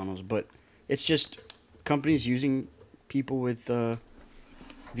McDonald's, but it's just companies using people with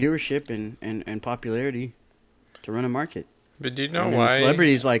viewership and popularity to run a market. But do you know And then why? the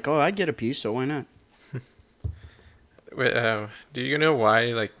celebrities like, oh, I'd get a piece, so why not? Do you know why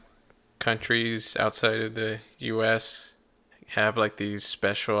like countries outside of the U.S. have like these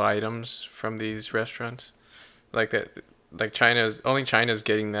special items from these restaurants? Like that, like China's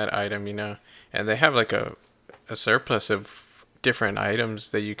getting that item, you know, and they have like a surplus of different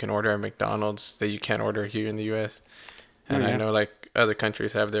items that you can order at McDonald's that you can't order here in the U.S. And Oh, yeah. I know like other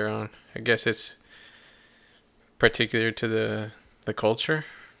countries have their own. I guess it's particular to the culture.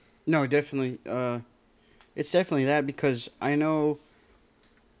 No, definitely. It's definitely that because I know.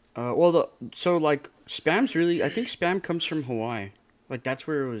 So like Spam's really. I think Spam comes from Hawaii. Like that's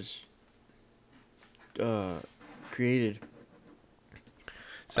where it was. Created.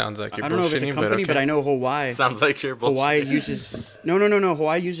 Sounds like you're I don't know if it's a bullshitting, company, but I know Hawaii. Sounds like you're bullshit. Hawaii uses. No.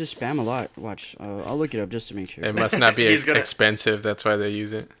 Hawaii uses Spam a lot. Watch. I'll look it up just to make sure. It must not be He's gonna- expensive. That's why they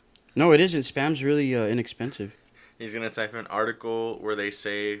use it. No, it isn't. Spam's really inexpensive. He's gonna type in an article where they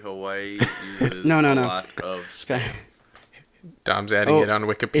say Hawaii uses No. a lot of Spam. Dom's adding Oh, it on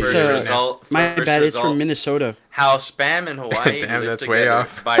Wikipedia it's, right now. result. My first bad. It's result, from Minnesota. How Spam in Hawaii Damn, live that's way together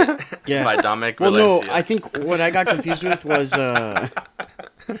off. By, Yeah. by Dominic Well, Valencia. no. I think what I got confused with was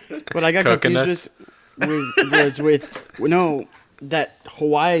what I got Coconuts. confused with no, that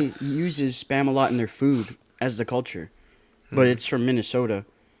Hawaii uses Spam a lot in their food as the culture, but it's from Minnesota,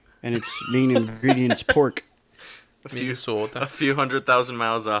 and its main ingredient's pork. a few Minnesota. 100,000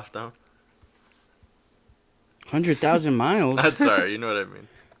 miles off, though. 100,000 miles. That's sorry, you know what I mean.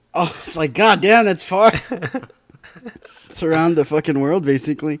 Oh, it's like goddamn, that's far. It's around the fucking world,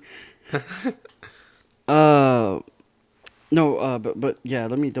 basically. No, but yeah,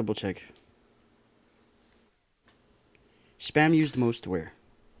 let me double check. Spam used most where?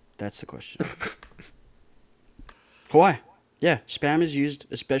 That's the question. Hawaii. Yeah, Spam is used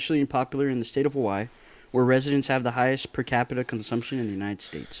especially popular in the state of Hawaii, where residents have the highest per capita consumption in the United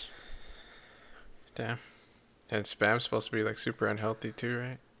States. Damn. And Spam's supposed to be like super unhealthy too,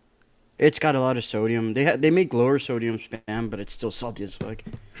 right? It's got a lot of sodium. They make lower sodium Spam, but it's still salty as fuck.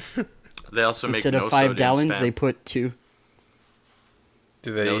 They also make Instead no of 5 sodium gallons, Spam. they put 2.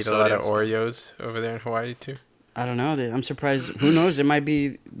 Do they No eat a lot of sodium Oreos over there in Hawaii too? I don't know. I'm surprised. Who knows? It might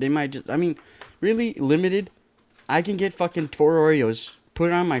be. They might just. I mean, really limited. I can get fucking 4 Oreos, put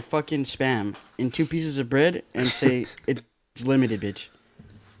it on my fucking Spam, and 2 pieces of bread, and say it's limited, bitch.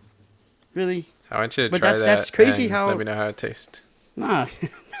 Really? I want you to But try that's that. crazy and how- let me know how it tastes. Nah.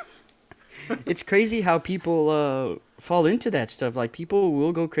 It's crazy how people fall into that stuff. Like, people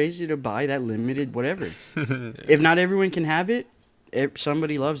will go crazy to buy that limited whatever. If not everyone can have it,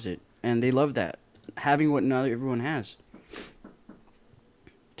 somebody loves it, and they love that, having what not everyone has.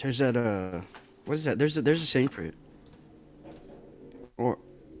 There's that what is that? There's a saying for it. Or,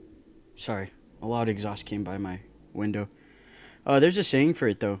 sorry, a loud exhaust came by my window. There's a saying for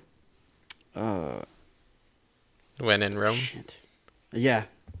it though. When in Rome. Shit. Yeah.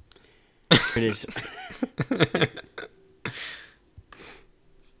 It is.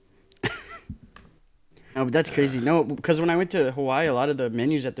 No, but that's crazy. No, because when I went to Hawaii, a lot of the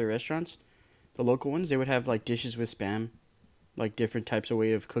menus at the restaurants, the local ones, they would have like dishes with spam, like different types of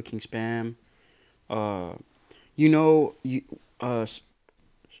way of cooking spam. Not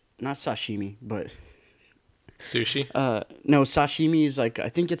sashimi, but Sushi. no, sashimi is like, I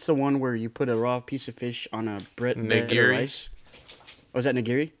think it's the one where you put a raw piece of fish on a bed of Nigiri? rice. Oh, is that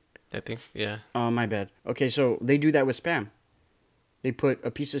nigiri? I think. Yeah. Oh, my bad. Okay, so they do that with spam. They put a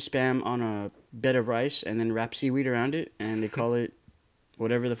piece of spam on a bed of rice and then wrap seaweed around it, and they call it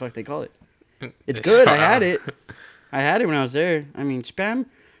whatever the fuck they call it. It's good. I had it. I had it when I was there. I mean,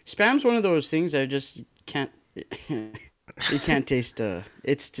 spam's one of those things that just can't. You can't taste.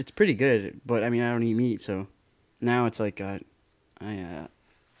 It's pretty good, but I mean, I don't eat meat, so now it's like I'm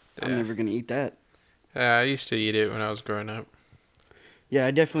never gonna eat that. I used to eat it when I was growing up. Yeah,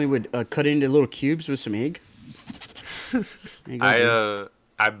 I definitely would cut it into little cubes with some egg. There you go, dude.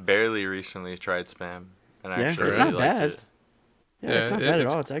 I barely recently tried spam, and I Yeah, actually it's really not liked bad. it. Yeah, it's not bad at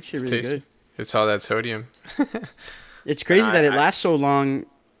it's- all. It's actually it's really tasty. good. It's all that sodium. It's crazy that it I- lasts so long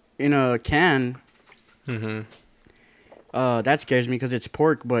in a can. Mm-hmm. That scares me because it's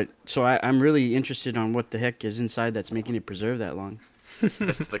pork, but so I'm really interested on what the heck is inside that's making it preserve that long.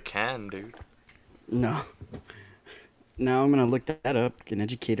 It's the can, dude. No. Now I'm gonna look that up and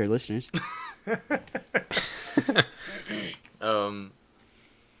educate our listeners.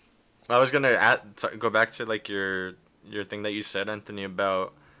 I was gonna go back to like your thing that you said, Anthony,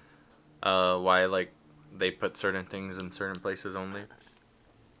 about why like they put certain things in certain places only.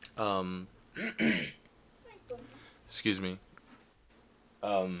 Excuse me.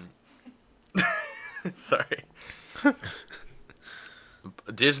 Sorry.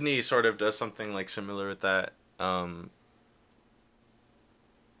 Disney sort of does something like similar with that,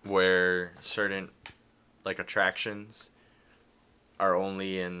 where certain like attractions are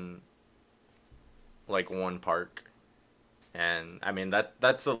only in like one park, and I mean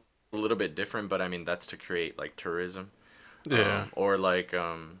that's a little bit different, but I mean that's to create like tourism. Yeah. Or like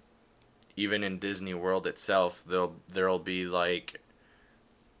even in Disney World itself, there'll be like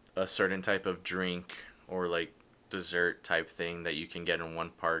a certain type of drink or like dessert type thing that you can get in one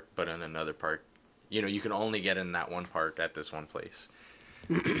park, but in another park, you can only get in that one park at this one place.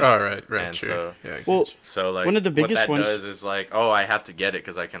 All right. Right. And Sure. so- Yeah, I get Well, you. So like One of the biggest what that ones- does is like, oh, I have to get it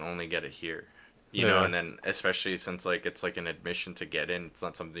because I can only get it here. You know, Yeah. and then especially since like it's like an admission to get in, it's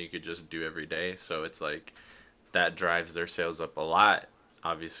not something you could just do every day. So it's like that drives their sales up a lot,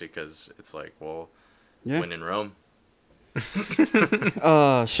 obviously, because it's like, well, Yeah. when in Rome.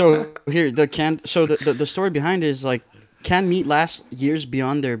 So here the story behind it is like canned meat lasts years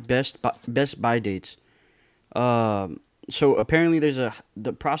beyond their best buy dates. So apparently there's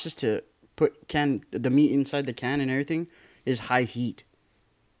the process to put the meat inside the can and everything is high heat,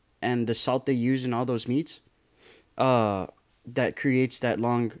 and the salt they use in all those meats, that creates that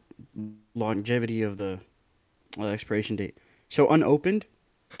longevity of the expiration date. So unopened,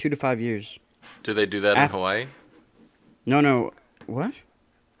 2 to 5 years. Do they do that in Af- Hawaii? No, what?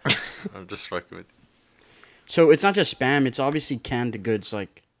 I'm just fucking with you. So it's not just spam, it's obviously canned goods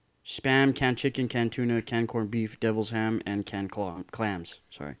like spam, canned chicken, canned tuna, canned corned beef, devil's ham, and canned clams.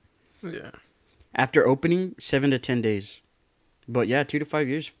 Sorry. Yeah. After opening, 7 to 10 days. But yeah, 2 to 5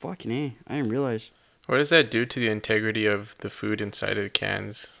 years. Fucking A. I didn't realize. What does that do to the integrity of the food inside of the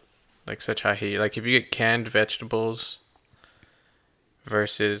cans? Like such high heat. Like if you get canned vegetables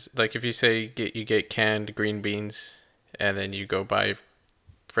versus like if you say you get canned green beans and then you go buy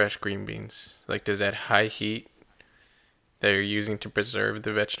fresh green beans. Like does that high heat that you're using to preserve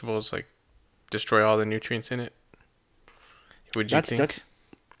the vegetables like destroy all the nutrients in it? Would you think?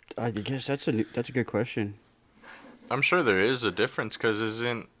 I guess that's a good question. I'm sure there is a difference because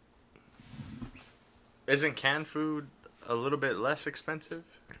isn't canned food a little bit less expensive?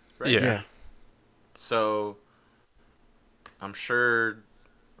 Right? Yeah. So, I'm sure.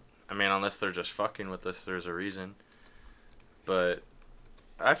 I mean, unless they're just fucking with us, there's a reason. But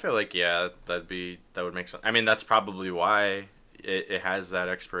I feel like that would make sense. I mean, that's probably why it has that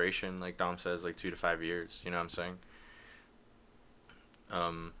expiration, like Dom says, like 2 to 5 years. You know what I'm saying?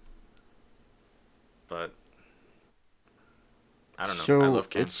 But I don't know. So I love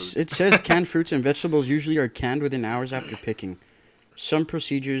canned food. it says canned fruits and vegetables usually are canned within hours after picking. Some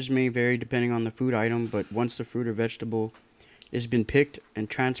procedures may vary depending on the food item, but once the fruit or vegetable has been picked and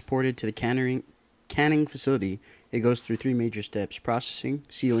transported to the canning facility, it goes through 3 major steps: processing,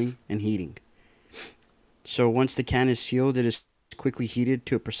 sealing, and heating. So once the can is sealed, it is quickly heated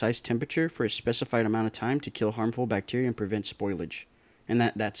to a precise temperature for a specified amount of time to kill harmful bacteria and prevent spoilage. And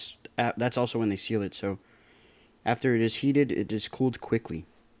that's also when they seal it. So after it is heated, it is cooled quickly.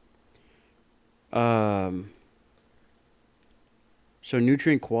 So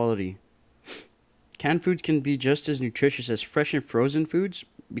nutrient quality. Canned foods can be just as nutritious as fresh and frozen foods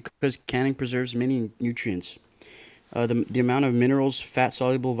because canning preserves many nutrients. The amount of minerals,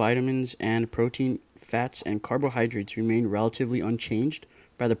 fat-soluble vitamins, and protein, fats, and carbohydrates remain relatively unchanged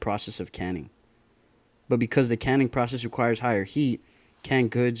by the process of canning. But because the canning process requires higher heat,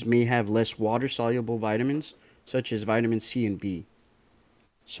 canned goods may have less water-soluble vitamins, such as vitamin C and B.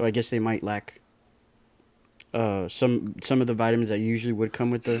 So I guess they might lack some of the vitamins that usually would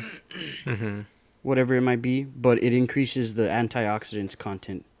come with the whatever it might be, but it increases the antioxidants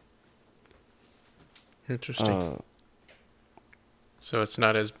content. Interesting. So it's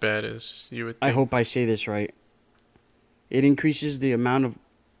not as bad as you would think. I hope I say this right. It increases the amount of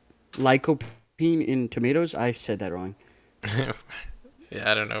lycopene in tomatoes. I said that wrong. Yeah,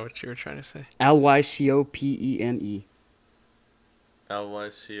 I don't know what you were trying to say. Lycopene.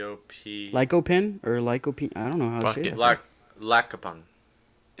 Lycop. Lycopene or lycopene? I don't know how Fuck to say it. that. Lacopon.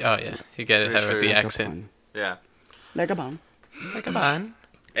 Oh yeah, you gotta Pretty have it sure with the it's accent. Yeah. Lycopene. Come on.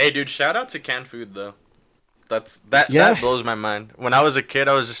 Hey, dude, shout out to canned food though. Yeah. That blows my mind. When I was a kid,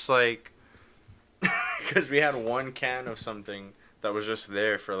 I was just like, because we had one can of something that was just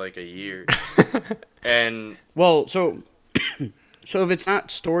there for like a year, and Well, so if it's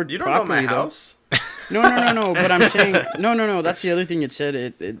not stored you don't know properly, my house. No. But I'm saying no. That's the other thing it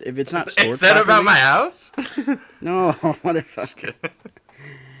said. If it's not stored It said properly, about my house. no, motherfucker.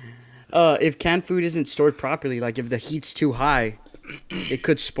 If canned food isn't stored properly, like if the heat's too high, it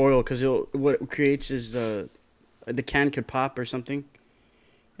could spoil because what it creates is the can could pop or something,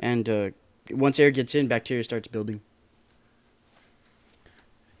 and once air gets in, bacteria starts building.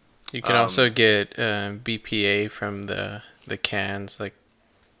 You can also get BPA from the cans, like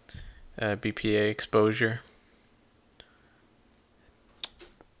BPA exposure.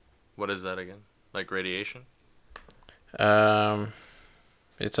 What is that again? Like radiation?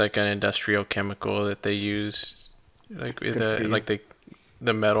 It's like an industrial chemical that they use, like It's good for you.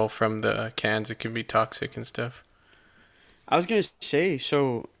 the metal from the cans. It can be toxic and stuff. I was gonna say,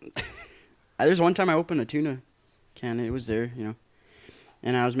 so there's one time I opened a tuna can. It was there,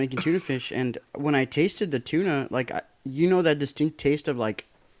 and I was making tuna fish, and when I tasted the tuna, like that distinct taste of like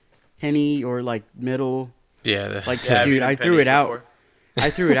Henny or like metal. Yeah. Like, Yeah, I've dude, eaten I threw pennies it out. before. I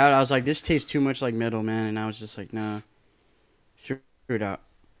threw it out. I was like, this tastes too much like metal, man. And I was just like, nah. Threw it out.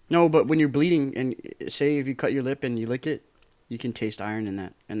 No, but when you're bleeding and say if you cut your lip and you lick it, you can taste iron in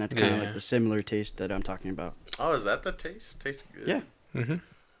that. And that's kind of Yeah. like the similar taste that I'm talking about. Oh, is that the taste? Tastes good. Yeah. Mm-hmm.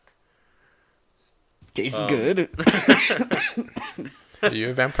 Tastes good. Are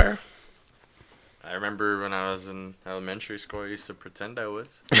you a vampire? I remember when I was in elementary school, I used to pretend I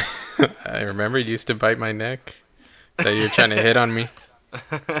was. I remember you used to bite my neck. That you're trying to hit on me.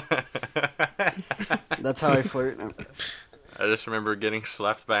 That's how I flirt. I just remember getting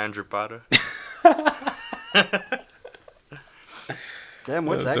slapped by Andrew Pata. Damn,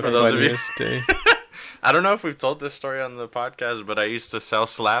 what's That that? was For the those of you- funniest day. I don't know if we've told this story on the podcast, but I used to sell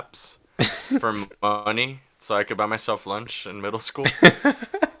slaps for money so I could buy myself lunch in middle school.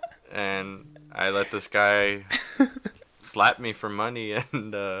 And I let this guy slap me for money,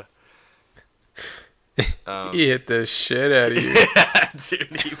 and He hit the shit out of you. yeah,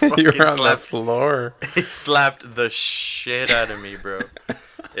 dude, he fucking You were on the slapped. floor. He slapped the shit out of me, bro.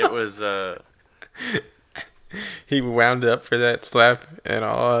 It was He wound up for that slap, and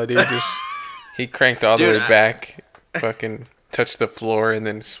all dude just he cranked all the Dude, way back, fucking touched the floor, and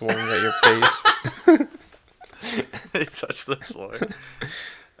then swung at your face. he touched the floor.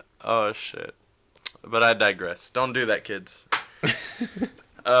 Oh shit! But I digress. Don't do that, kids.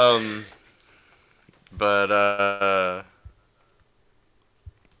 But I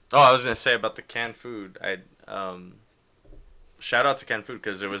was gonna say about the canned food. Shout out to canned food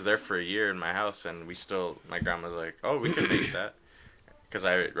because it was there for a year in my house, and my grandma's like, oh, we can make that, because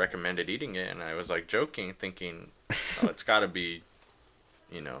I recommended eating it, and I was like joking, thinking, oh, it's gotta be,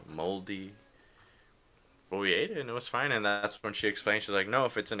 moldy. Well, we ate it and it was fine. And that's when she explained. She's like, "No,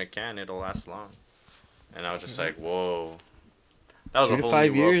 if it's in a can, it'll last long." And I was just like, "Whoa." That was 3 a to whole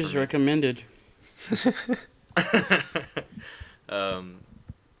 5 new world years for me. recommended. Um,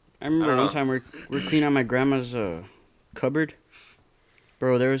 I remember I don't one know. time we're cleaning out my grandma's cupboard.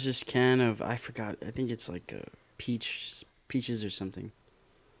 Bro, there was this can of, I forgot, I think it's like peaches or something.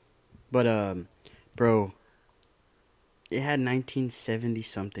 But bro, it had 1970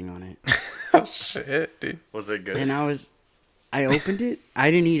 something on it. Oh shit, dude. was it good? And I opened it.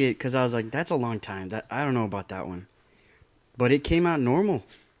 I didn't eat it cuz I was like, that's a long time. That I don't know about that one. But it came out normal.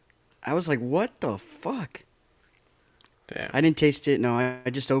 I was like, what the fuck? Damn. I didn't taste it. No, I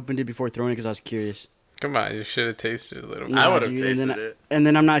just opened it before throwing it cuz I was curious. Come on, you should have tasted a little bit. I Nah, would have dude, and then tasted I- it. And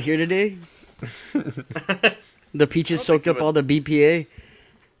then I'm not here today. The peaches I don't soaked think up it all the BPA.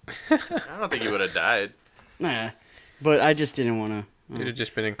 I don't think you would have died. Nah, but I just didn't want to. You'd have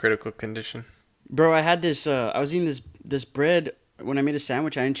just been in critical condition. Bro, I had this. I was eating this bread when I made a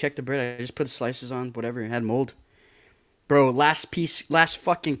sandwich. I didn't check the bread. I just put the slices on, whatever. It had mold. Bro, last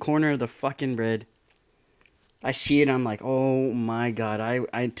fucking corner of the fucking bread. I see it. I'm like, oh my god.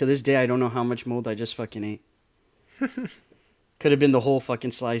 I to this day I don't know how much mold I just fucking ate. Could have been the whole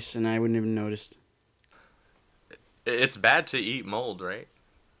fucking slice, and I wouldn't even noticed. It's bad to eat mold, right?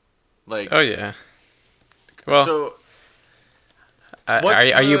 Like, Oh yeah. Well, so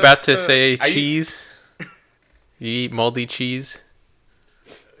are you about to say are you- cheese? You eat moldy cheese?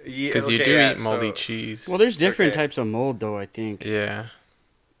 Because you do eat moldy cheese. Well, there's different Okay. types of mold, though. I think Yeah.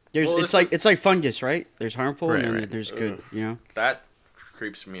 there's Well, it's like fungus, right? There's harmful Right, and then right. there's good. Ugh. You know. That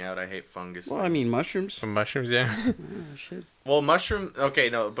creeps me out. I hate fungus. Well, I things. mean mushrooms. Some mushrooms, yeah. Oh, shit. Well, mushroom. Okay,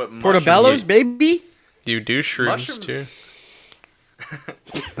 no, but Portobello's, baby. You do shrooms Mushrooms- too.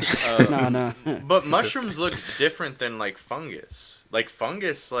 No. But mushrooms look different than like fungus. Like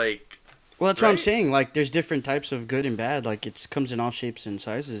fungus, like Well, that's what I'm Right? saying. Like, there's different types of good and bad. Like, it comes in all shapes and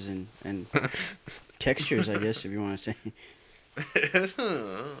sizes and textures, I guess, if you want to say.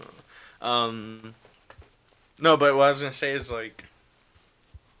 No, but what I was gonna say is like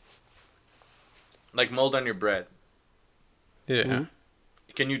mold on your bread. Yeah. Mhm.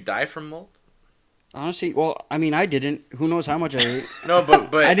 Can you die from mold? Honestly, well, I mean, I didn't. Who knows how much I ate? No,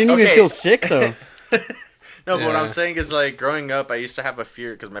 but I didn't even okay. feel sick though. No, but what I'm Yeah. saying is like growing up, I used to have a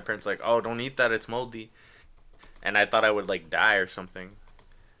fear because my parents like, oh, don't eat that, it's moldy, and I thought I would like die or something.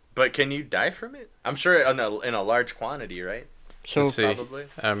 But can you die from it? I'm sure in a large quantity, right? So, Let's see. Probably.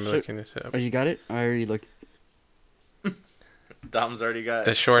 I'm So- looking this up. oh, you got it? I already looked. Dom's already got.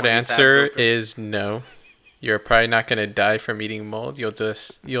 The short 20 tabs answer open. is no. You're probably not gonna die from eating mold.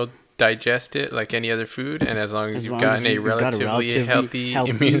 You'll digest it like any other food, and as long as you've gotten a you've got relatively healthy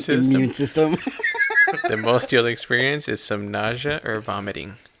immune system, immune system. the most you'll experience is some nausea or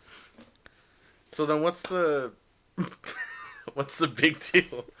vomiting. So then, what's the what's the big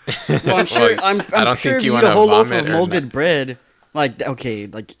deal? Well, I'm sure. Well, I'm I don't sure think if you you eat wanna a whole loaf vomit of or molded not. bread, like okay,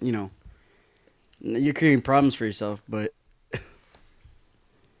 like you know, you're creating problems for yourself. But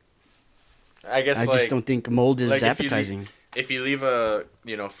I guess I like just don't think mold is like, if you leave- appetizing. if you leave a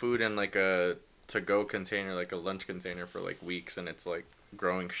food in like a to-go container, like a lunch container for like weeks, and it's like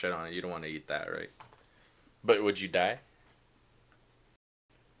growing shit on it, you don't want to eat that, right? But would you die?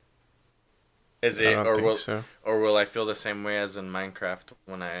 Is I it don't or think will so. or will I feel the same way as in Minecraft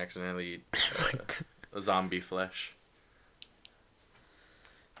when I accidentally eat zombie flesh?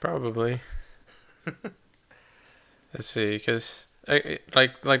 Probably. Let's see, because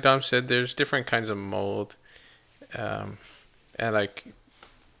like Dom said, there's different kinds of mold, and like,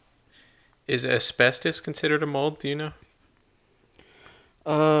 is asbestos considered a mold? Do you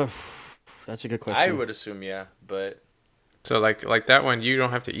know? That's a good question. I would assume yeah, but So like that one, you don't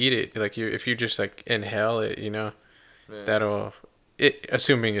have to eat it. Like if you just like inhale it, yeah. that'll it.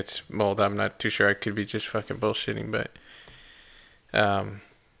 Assuming it's mold, I'm not too sure. I could be just fucking bullshitting, but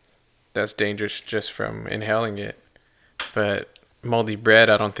that's dangerous just from inhaling it. But moldy bread,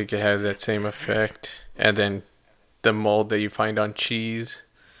 I don't think it has that same effect. And then the mold that you find on cheese,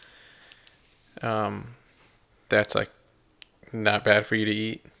 that's like not bad for you to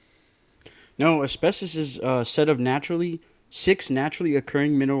eat. No, asbestos is a set of six naturally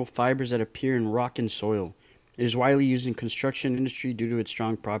occurring mineral fibers that appear in rock and soil. It is widely used in construction industry due to its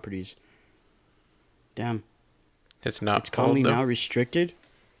strong properties. Damn. It's not It's commonly mold, though. now restricted.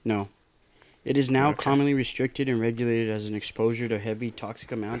 No. It is now Okay. commonly restricted and regulated as an exposure to heavy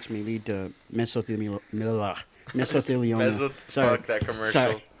toxic amounts may lead to mesothelioma. Sorry. Fuck that commercial.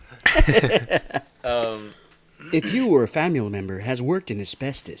 Sorry. If you or a family member has worked in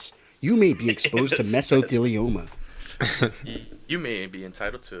asbestos, you may be exposed to asbestos. mesothelioma. You may be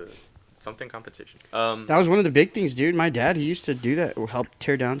entitled to something competition. That was one of the big things, dude. My dad, he used to do that, or help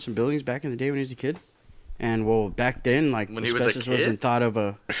tear down some buildings back in the day when he was a kid. And well, back then, like When he was a asbestos kid? wasn't thought of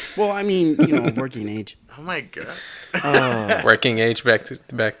a. Well, I mean, working age. Oh my god. Working age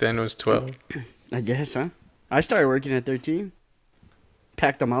back then was 12. I guess, huh? I started working at 13.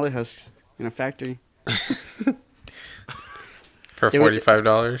 Packed tamale husks in a factory. For They would-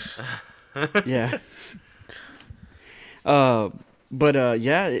 $45. Yeah.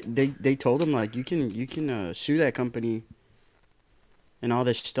 Yeah, they told him like you can sue that company. And all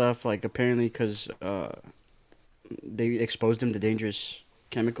this stuff, like apparently because they exposed him to dangerous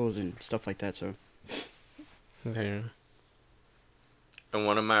chemicals and stuff like that. So Yeah. In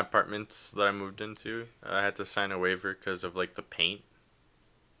one of my apartments that I moved into, I had to sign a waiver because of like the paint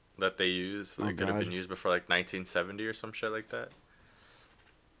that they use. Oh, It could have God. been used before like 1970 or some shit like that.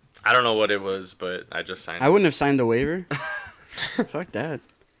 I don't know what it was, but I just signed I wouldn't have signed the waiver. Fuck that.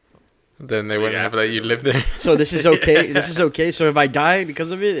 Then they Well, wouldn't you have have let to you do live it. there. So this is okay. This is okay. So if I die because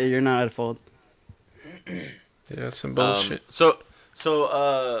of it, you're not at fault. Yeah, that's some bullshit.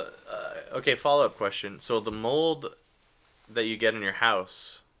 Okay, follow up question. So the mold that you get in your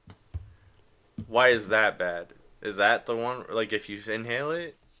house, why is that bad? Is that the one, like if you inhale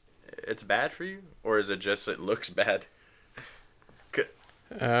it, it's bad for you? Or is it just it looks bad?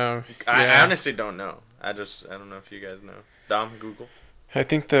 I Yeah. honestly don't know. I don't know if you guys know. Dom, Google. I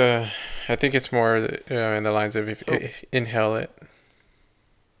think it's more in the lines of if you inhale it,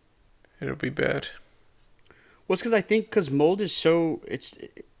 it'll be bad. Well, it's because I think because mold is so if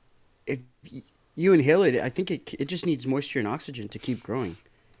you inhale it, I think it just needs moisture and oxygen to keep growing.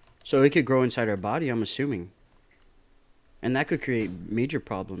 So it could grow inside our body, I'm assuming. And that could create major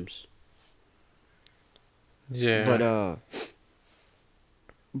problems. Yeah.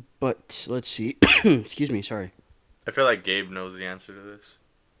 But let's see. Excuse me, sorry. I feel like Gabe knows the answer to this.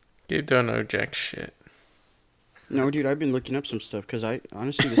 You don't know jack shit. No, dude, I've been looking up some stuff because I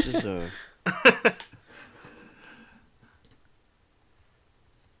honestly this is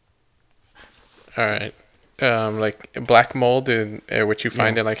All right. Like black mold, which you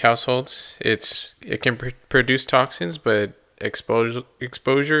find Yeah. in like households, it can produce toxins, but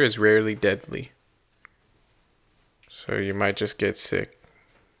exposure is rarely deadly. So you might just get sick.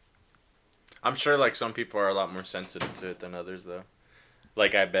 I'm sure like some people are a lot more sensitive to it than others though.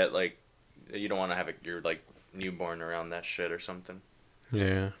 Like I bet like you don't want to have your like newborn around that shit or something.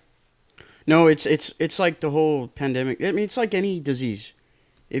 Yeah. No, it's like the whole pandemic. I mean, it's like any disease.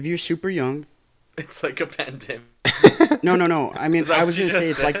 If you're super young, It's like a pandemic. no. I mean, Is that I what was you gonna say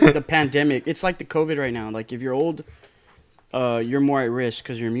just it's said? like the pandemic. It's like the COVID right now. Like if you're old, you're more at risk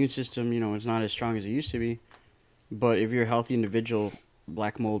because your immune system, is not as strong as it used to be. But if you're a healthy individual,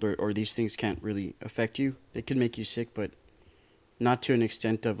 black mold or these things can't really affect you. They could make you sick, but not to an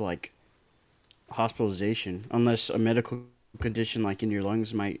extent of like hospitalization, unless a medical condition like in your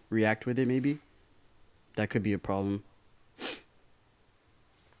lungs might react with it. Maybe that could be a problem.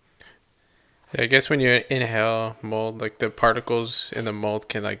 I guess when you inhale mold, like the particles in the mold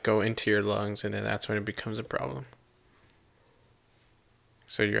can like go into your lungs, and then that's when it becomes a problem.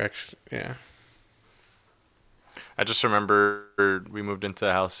 So you're actually, yeah. I just remember we moved into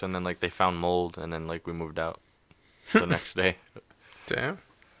the house and then like they found mold and then like we moved out the next day. Damn.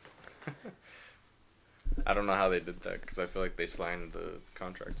 I don't know how they did that because I feel like they signed the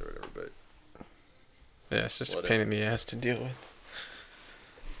contract or whatever. But Yeah, it's just a Whatever. pain in the ass to deal with.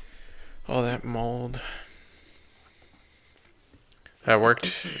 All that mold. I worked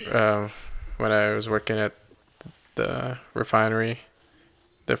when I was working at the refinery.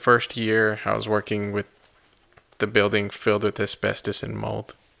 The first year I was working with the building filled with asbestos and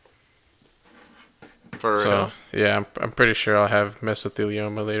mold. for So real? yeah, I'm pretty sure I'll have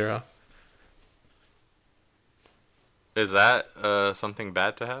mesothelioma later on. Is that something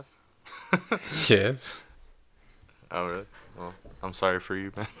bad to have? Yes. Oh really? Well, I'm sorry for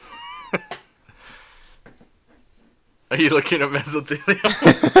you, man. Are you looking at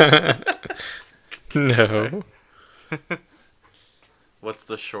mesothelioma? No. What's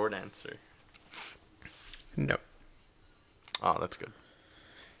the short answer? No. Oh, that's good.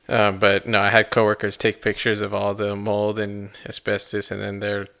 But no, I had coworkers take pictures of all the mold and asbestos, and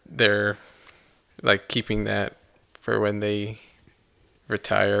then they're like keeping that for when they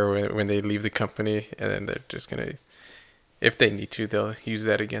retire, when they leave the company, and then they're just gonna, if they need to, they'll use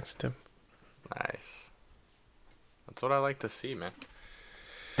that against them. Nice. That's what I like to see, man.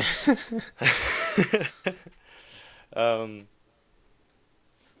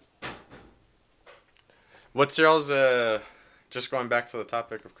 What's y'all's just going back to the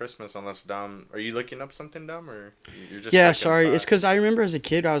topic of Christmas, unless Dom, are you looking up something, Dom, or you're just? Yeah, like, sorry. in It's because I remember as a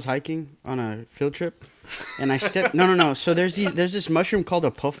kid I was hiking on a field trip, and I stepped. No. So there's this mushroom called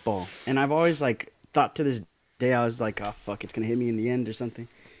a puffball, and I've always like thought to this day I was like, oh fuck, it's gonna hit me in the end or something.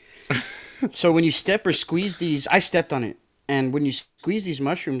 So when you step or squeeze these, I stepped on it, and when you squeeze these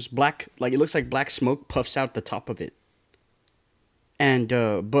mushrooms, black, like it looks like black smoke puffs out the top of it. And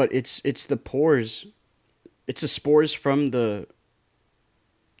but it's the pores, it's the spores from the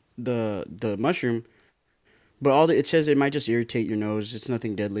mushroom. But it says it might just irritate your nose. It's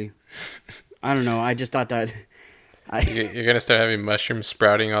nothing deadly. I don't know. I just thought that. You're gonna start having mushrooms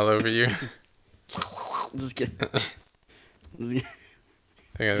sprouting all over you. Just kidding. They're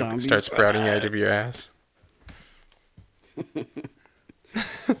gonna Zombies. start sprouting out of your ass.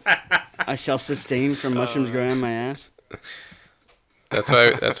 I self-sustain from mushrooms growing on my ass. That's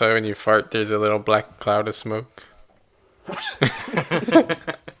why when you fart, there's a little black cloud of smoke.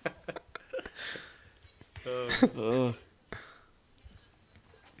 Ugh.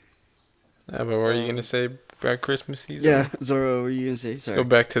 But what were you gonna say about Christmas season? Yeah, Zoro, what were you gonna say? Let's Sorry. go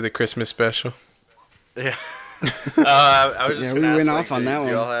back to the Christmas special. Yeah. I was just Yeah, we gonna ask, went like, off on that one.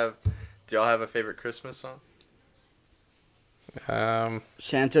 Do y'all have a favorite Christmas song?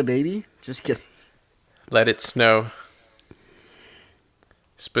 Santa Baby? Just kidding. Let It Snow.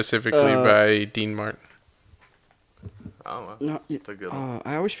 Specifically by Dean Martin. Oh, wow. No, That's a good one.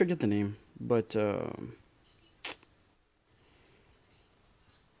 I always forget the name, but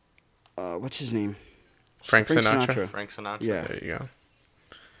what's his name? Frank Sinatra. Frank Sinatra. Yeah. There you go.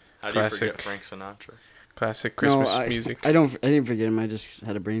 How Classic. do you forget Frank Sinatra? Classic Christmas no, music. I didn't forget him. I just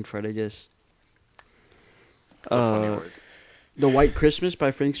had a brain fart, I guess. It's a funny word. The White Christmas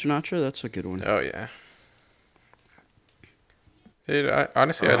by Frank Sinatra. That's a good one. Oh yeah. Dude,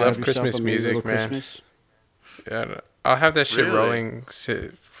 honestly, I Have love Yourself Christmas a Merry music, Little man. Christmas. Yeah, I'll have that shit Really? rolling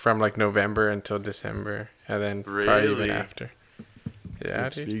from like November until December, and then probably even Really? after. Yeah,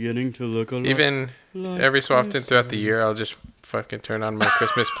 It's dude. beginning to look a lot Even like every so often throughout the Christmas. year, I'll just fucking turn on my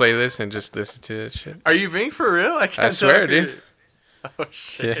Christmas playlist and just listen to that shit. Are you being for real? I can't I tell swear, if you're- dude. Oh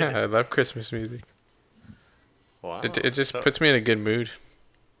shit. Yeah, I love Christmas music. Wow. It just So- puts me in a good mood.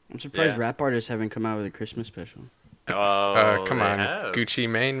 I'm surprised Yeah. rap artists haven't come out with a Christmas special. Oh, Come they on, have. Gucci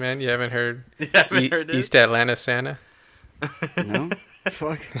Mane, man. You haven't heard You haven't heard it? East Atlanta Santa? No?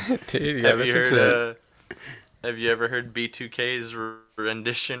 Fuck. Dude, you gotta Have you listen to that. Have you ever heard B2K's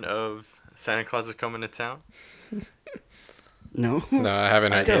rendition of Santa Claus is Coming to Town? No? No, I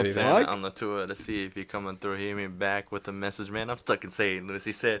haven't heard the that Got either. Santa fuck? on the tour to see if he coming through. Hear me back with a message, man. I'm stuck in St. Louis.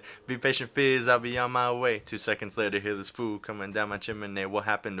 He said, "Be patient, Fizz. I'll be on my way." 2 seconds later, hear this fool coming down my chimney. What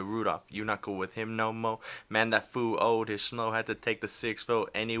happened to Rudolph? You not cool with him no more? Man, that fool old. His snow had to take the 6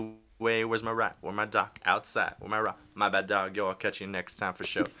 vote anyway. Where's my rap? Where my doc? Outside. Where my rock? My bad dog. Yo, I'll catch you next time for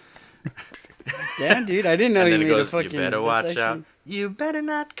sure. Damn, dude, I didn't know And you then it made a goes, fucking. you better watch section. out. You better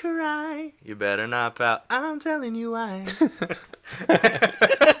not cry. You better not pout. I'm telling you why.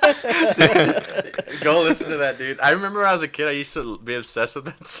 Dude, go listen to that, dude. I remember when I was a kid, I used to be obsessed with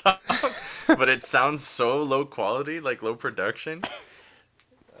that song. But it sounds so low quality, like low production.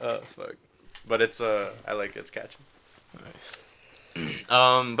 Oh, fuck. But it's, I like it. It's catchy. Nice.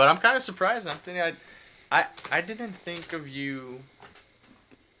 But I'm kind of surprised, Anthony. I didn't think of you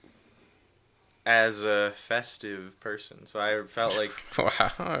as a festive person, so I felt like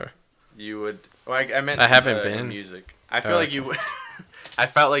Wow. you would. Well, I meant I haven't in been. music. I feel Oh, like you. would- I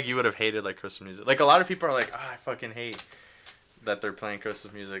felt like you would have hated like Christmas music. Like a lot of people are like, I fucking hate that they're playing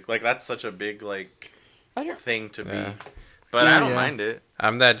Christmas music. Like that's such a big like I don't. thing to Yeah. be. But Yeah, I don't yeah. mind it.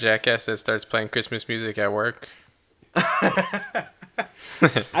 I'm that jackass that starts playing Christmas music at work.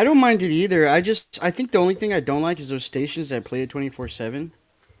 I don't mind it either. I think the only thing I don't like is those stations that play it 24/7.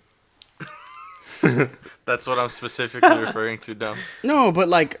 That's what I'm specifically referring to, dumb. No, but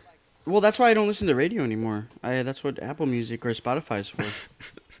like, well, that's why I don't listen to radio anymore. That's what Apple Music or Spotify is for.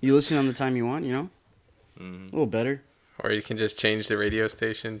 You listen on the time you want, you know. Mhm. A little better. Or you can just change the radio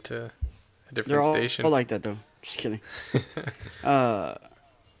station to a They're different all, station. all like that though. Just kidding.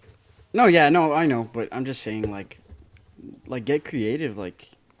 No, yeah, no, I know, but I'm just saying, like get creative. Like,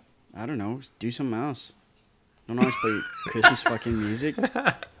 I don't know, do something else. Don't always play Christmas fucking music.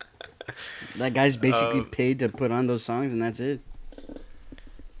 That guy's basically paid to put on those songs, and that's it.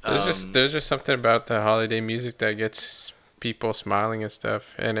 There's just something about the holiday music that gets people smiling and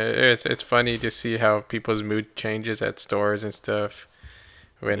stuff, and it's funny to see how people's mood changes at stores and stuff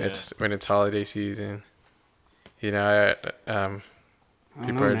when Yeah. it's holiday season. You know, I don't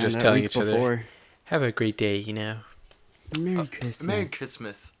People are man, just that telling week each other, before, have a great day. You know. Merry Christmas. Merry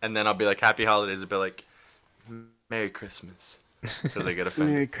Christmas. And then I'll be like, Happy Holidays. I'll be like, Merry Christmas. Because they get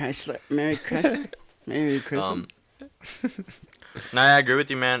offended. Merry Chrysler. Merry Chrysler. Merry Christmas. No, I agree with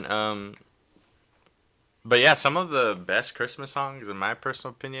you, man. But yeah, some of the best Christmas songs, in my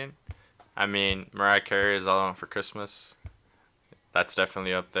personal opinion, I mean, Mariah Carey is All I Want for Christmas. That's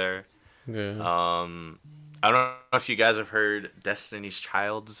definitely up there. Yeah. I don't know if you guys have heard Destiny's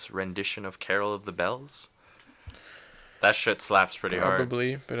Child's rendition of Carol of the Bells. That shit slaps pretty hard.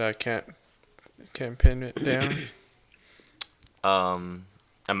 Probably, but I can't pin it down.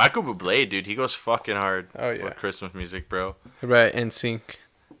 And Michael Bublé, dude, he goes fucking hard Oh, with Christmas music, bro. Right, NSYNC.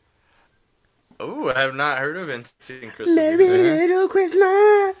 Oh, I have not heard of NSYNC Christmas Merry music. little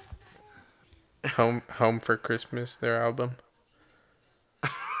Christmas. Home for Christmas, their album.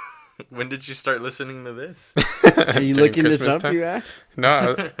 When did you start listening to this? Are you During looking this Christmas up, time? you ass?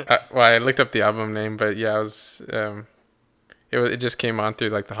 No, I looked up the album name, but yeah, it just came on through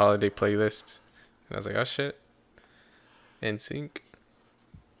like the holiday playlists, and I was like, oh shit, NSYNC.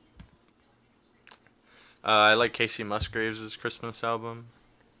 I like Casey Musgraves' Christmas album.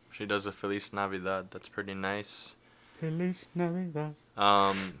 She does a Feliz Navidad. That's pretty nice. Feliz Navidad.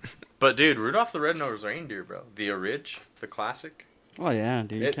 But dude, Rudolph the Red-Nosed Reindeer, bro. The the classic. Oh yeah,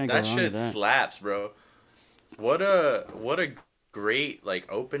 dude. You can't go That wrong shit with that. slaps, bro. What a great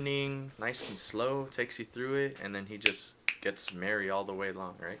like opening, nice and slow, takes you through it, and then he just gets merry all the way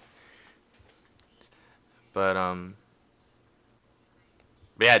long, right? But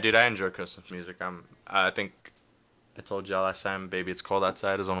yeah, dude, I enjoy Christmas music. I think I told y'all last time, "Baby It's Cold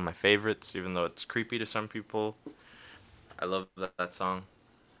Outside" is one of my favorites, even though it's creepy to some people. I love that song.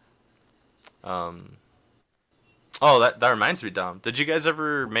 Oh, that reminds me, Dom. Did you guys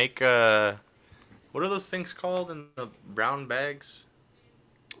ever make what are those things called in the brown bags?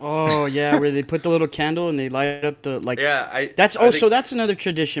 Oh yeah, where they put the little candle and they light up the like. Yeah, That's I also think- that's another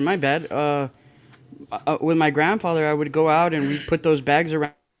tradition. My bad. With my grandfather, I would go out and we'd put those bags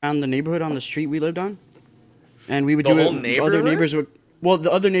around the neighborhood on the street we lived on, and we would The do whole it. Other neighborhood? neighbors would. Well,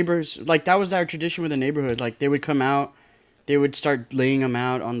 the other neighbors, like that was our tradition with the neighborhood. Like they would come out, they would start laying them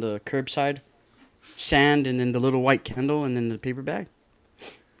out on the curbside, sand, and then the little white candle, and then the paper bag.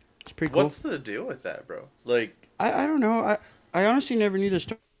 It's pretty cool. What's the deal with that, bro? Like, I don't know. I honestly never knew the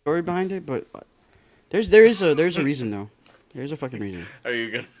story behind it, but there's a reason though. There's a fucking reason. are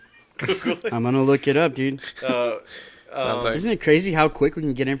you gonna Google it? I'm gonna look it up, dude. Sounds like Isn't it crazy how quick we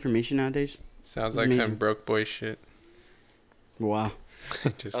can get information nowadays? sounds like some amazing. broke boy shit. Wow.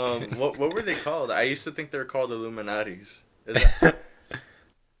 Just kidding. what were they called? I used to think they were called Illuminatis. Is that,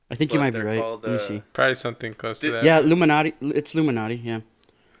 I think you But might be they're right. called, Let me see. Probably something close to Did- that. Yeah, Illuminati. It's Illuminati. Yeah.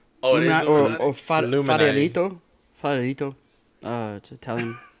 oh, it is Illuminati? or Illuminati. Farerito. Farerito. It's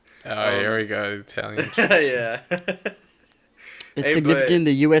Italian. Oh, here we go, Italian. Yeah. It's Hey, significant in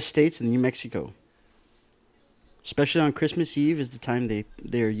the U.S. states and New Mexico. Especially on Christmas Eve is the time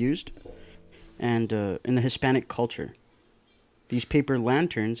they are used, and in the Hispanic culture, these paper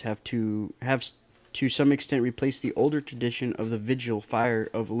lanterns have to some extent replaced the older tradition of the vigil fire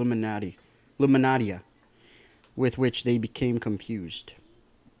of Illuminatia, with which they became confused.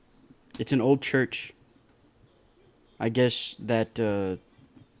 It's an old church. I guess that.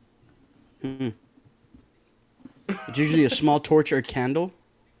 It's usually a small torch or candle.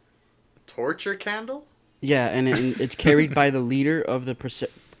 Torture candle? Yeah, and it's carried by the leader of the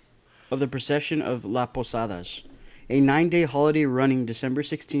procession of La Posadas, a 9-day holiday running December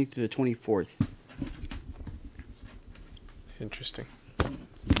 16th to the 24th. Interesting.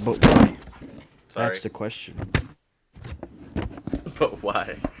 But why? Sorry. That's the question. But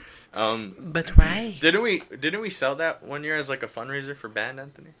why? But why? Didn't we sell that one year as like a fundraiser for band,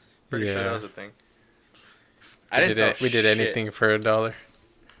 Anthony? Pretty sure that Yeah. was a thing. I didn't sell We did shit. anything for $1.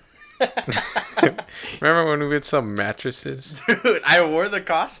 Remember when we would sell mattresses? Dude, I wore the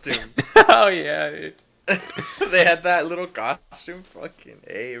costume. Oh yeah, dude. They had that little costume. Fucking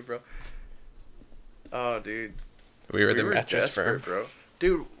A, bro. Oh, dude. We were the We were mattress desperate, firm. bro.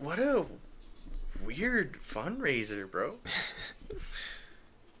 Dude, what a weird fundraiser, bro.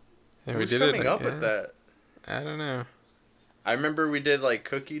 And Who's coming up with yeah. that? I don't know. I remember we did like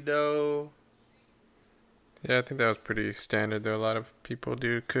cookie dough. Yeah, I think that was pretty standard. Though a lot of people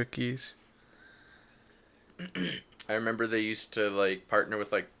do cookies. I remember they used to like partner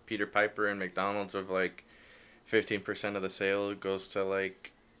with like Peter Piper and McDonald's of like 15% of the sale goes to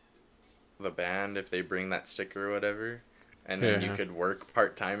like the band if they bring that sticker or whatever. And then you Yeah. could work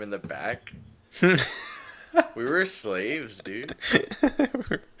part time in the back. We were slaves, dude.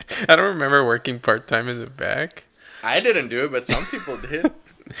 I don't remember working part time in the back. I didn't do it, but some people did.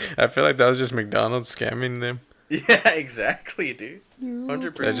 I feel like that was just McDonald's scamming them. Yeah, exactly, dude.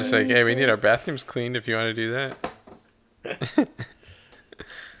 100%. They're just like, hey, we need our bathrooms cleaned if you want to do that.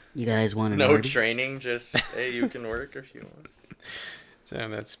 You guys want to No training, just hey, you can work if you want. So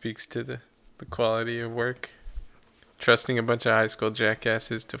that speaks to the quality of work. Trusting a bunch of high school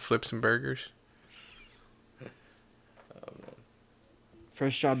jackasses to flip some burgers.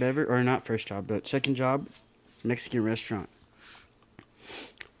 First job ever, or not first job, but second job, Mexican restaurant.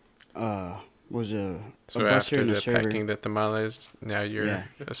 Was a So busser after and a the server. packing the tamales, now you're Yeah.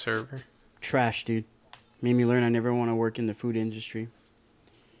 a server. Trash, dude. Made me learn I never want to work in the food industry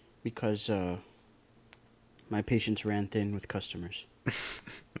because my patience ran thin with customers.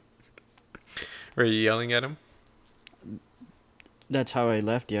 Were you yelling at him? That's how I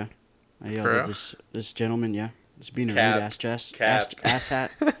left. Yeah, I yelled For at real? this gentleman. Yeah, just being a Cap. rude Cap. ass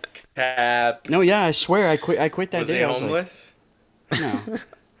hat. Cap. No, yeah, I swear I quit that Was day. he I was homeless? like, no.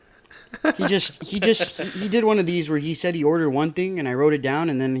 He did one of these where he said he ordered one thing and I wrote it down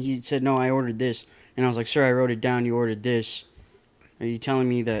and then he said no, I ordered this, and I was like, sir, I wrote it down. You ordered this. Are you telling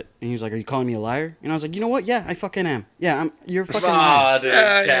me that? And he was like, are you calling me a liar? And I was like, you know what? Yeah, I fucking am. Yeah, you're a fucking liar. Aw, dude,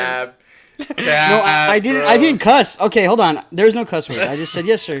 Yeah, Cap. Cap. No, I didn't. bro. I didn't cuss. Okay, hold on. There's no cuss word. I just said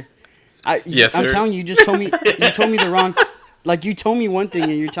yes, sir. Yes, I'm sir. telling you, you just told me. You told me the wrong. Like you told me one thing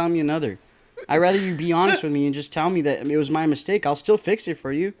and you're telling me another. I'd rather you be honest with me and just tell me that it was my mistake. I'll still fix it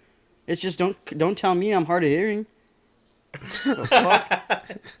for you. It's just don't tell me I'm hard of hearing. The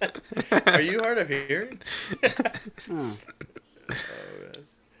fuck? Are you hard of hearing? Oh.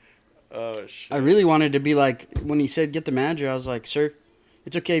 Oh shit. I really wanted to be like when he said get the manager. I was like, sir,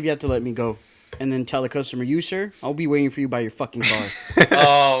 it's okay if you have to let me go, and then tell the customer, you sir, I'll be waiting for you by your fucking car.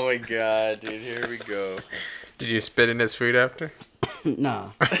 Oh my god, dude. Here we go. Did you spit in his food after?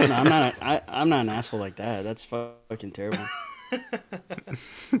 No, I'm not. I'm not an asshole like that. That's fucking terrible.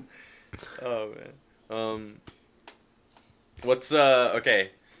 Oh man. What's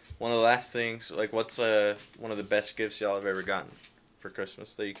okay? One of the last things, like, what's one of the best gifts y'all have ever gotten for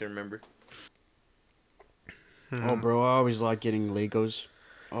Christmas that you can remember? Oh, bro, I always like getting Legos.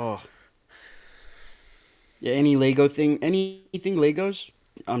 Oh. Yeah, any Lego thing, anything Legos,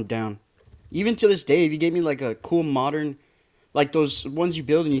 I'm down. Even to this day, if you gave me like a cool modern, like those ones you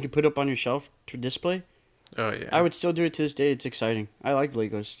build and you can put up on your shelf to display, Oh yeah. I would still do it to this day. It's exciting. I like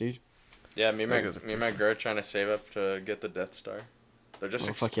Legos, dude. Yeah, me Legos are and my girl trying to save up to get the Death Star. They're just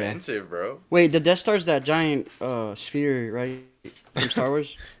Oh, fuck yeah. expensive, bro. Wait, the Death Star's that giant sphere, right? From Star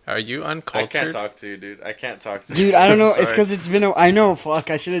Wars? Are you I uncultured? can't talk to you, dude. I can't talk to you. Dude, I don't know. I'm It's sorry. because it's been a... I know,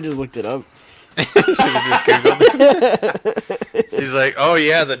 fuck. I should have just looked it up. Should've just Googled it. He's like, oh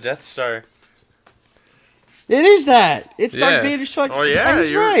yeah, the Death Star. It is that. It's Yeah. Darth Vader's fucking... Oh, yeah, I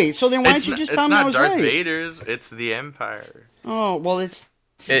was you're- right. So then why It's don't you n- just it's tell me I not was Darth right? Vader's. It's the Empire. Oh, well, it's...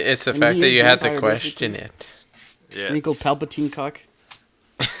 It's the And fact he that is you the had to Empire, question basically. it. Yes. Nico Palpatine cock.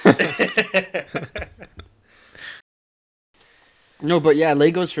 No, but yeah,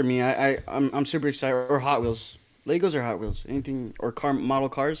 Legos for me. I'm super excited. Or Hot Wheels. Legos or Hot Wheels. Anything, or car model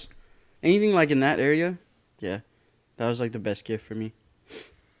cars. Anything like in that area. Yeah. That was like the best gift for me.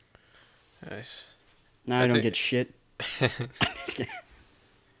 Nice. Now I I don't think- get shit.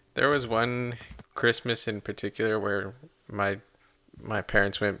 There was one Christmas in particular where my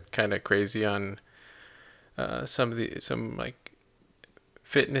parents went kind of crazy on some like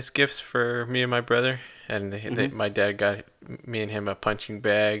fitness gifts for me and my brother, and my dad got me and him a punching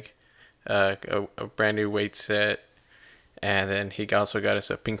bag, a brand new weight set, and then he also got us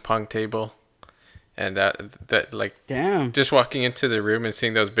a ping pong table, and that like Damn. just walking into the room and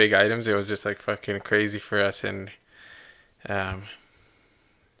seeing those big items, it was just like fucking crazy for us. And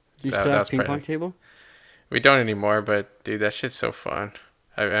You that- still that have was ping probably- pong table? we don't anymore, but dude, that shit's so fun.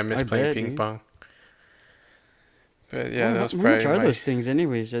 I miss I playing bet, ping dude. pong. But yeah, Well, that was how much probably are my, those things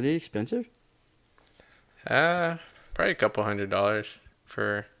anyways? Are they expensive? probably $200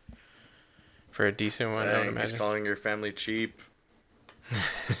 for a decent one. I would Dang, he's imagine. calling your family cheap.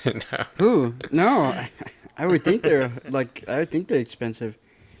 No. Who? No. I would think they're like. I would think they're expensive.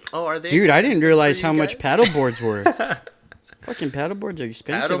 Oh, are they? Dude, I didn't expensive realize for how you much guys? paddle boards were. Fucking paddle boards are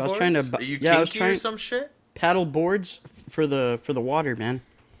expensive. Paddle I was trying to. boards? Are you Yeah, I was kinky trying or some shit? paddle boards for the water, man.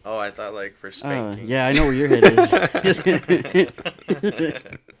 Oh, I thought like for Oh, spanking. yeah, I know where your head is.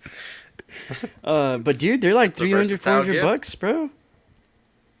 But dude, they're like It's a 300, versatile 400 gift. bucks, bro.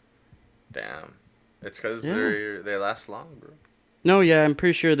 Damn. It's because Yeah. they last long, bro. No, yeah, I'm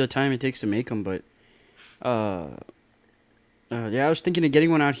pretty sure the time it takes to make them, but yeah, I was thinking of getting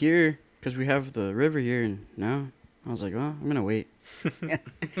one out here because we have the river here, and now I was like, well, I'm gonna wait.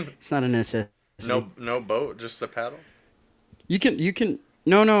 It's not a necessity. No boat, just a paddle. You can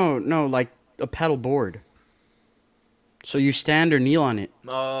no, like a paddle board. So you stand or kneel on it.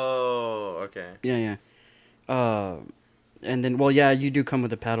 Oh, okay. Yeah. And then, well, yeah, you do come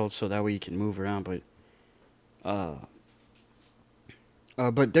with a paddle, so that way you can move around.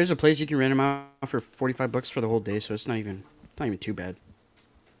 But there's a place you can rent them out for $45 for the whole day, so it's not even too bad.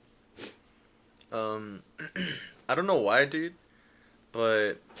 I don't know why, dude,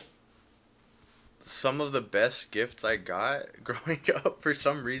 but some of the best gifts I got growing up for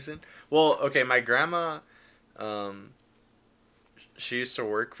some reason. Well, okay, my grandma, she used to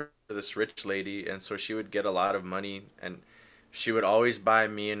work for this rich lady, and so she would get a lot of money, and she would always buy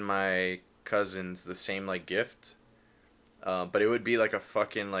me and my cousins the same like gift. But it would be like a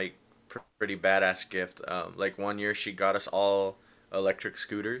fucking like pretty badass gift. Like one year she got us all electric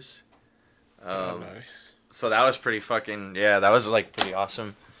scooters. Nice. So that was pretty fucking, yeah, that was like pretty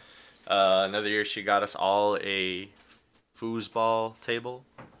awesome. Another year she got us all a foosball table.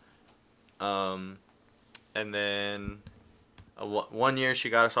 And then one year she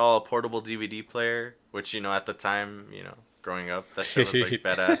got us all a portable DVD player, which, you know, at the time, you know, growing up, that shit was like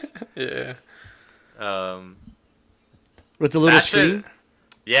badass. Yeah. With the little That shit- screen?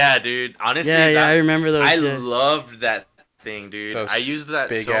 Yeah, dude. Honestly, Yeah, I remember those. I yeah. loved that thing, dude. Those I used that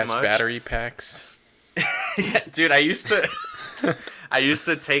big so ass much. battery packs. Yeah, dude, I used to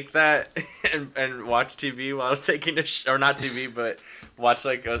take that and watch TV while I was taking a or not TV, but watch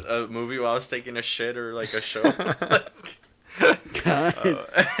like a movie while I was taking a shit or like a show. God.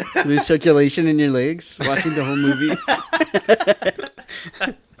 Lose circulation in your legs watching the whole movie.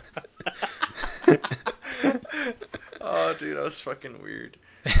 Oh, dude, that was fucking weird.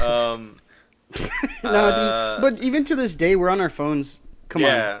 No, dude. But even to this day, we're on our phones. Come on.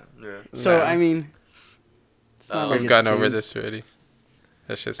 Yeah. So, Nah. I mean, it's not like We've it's gotten over changed. this already.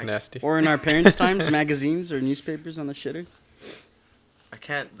 That's just nasty. Or in our parents' times, magazines or newspapers on the shitter. I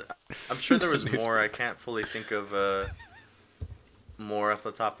can't. I'm sure there was more. I can't fully think of more off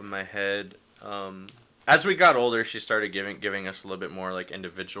the top of my head. As we got older, she started giving us a little bit more like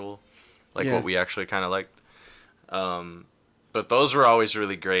individual, like Yeah. what we actually kind of liked. But those were always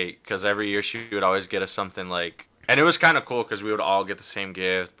really great because every year she would always get us something like, and it was kind of cool because we would all get the same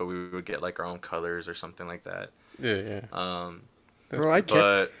gift, but we would get like our own colors or something like that. Yeah. That's Bro,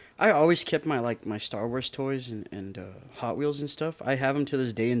 But I always kept my Star Wars toys and Hot Wheels and stuff. I have them to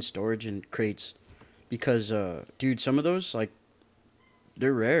this day in storage in crates, because dude, some of those like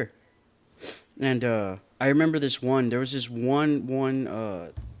they're rare. And I remember this one. There was this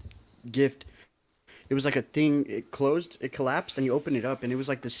one gift. It was like a thing. It closed. It collapsed, and you open it up, and it was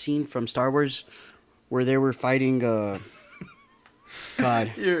like the scene from Star Wars, where they were fighting.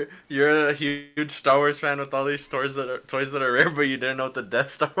 God. you're a huge Star Wars fan with all these toys that are rare, but you didn't know what the Death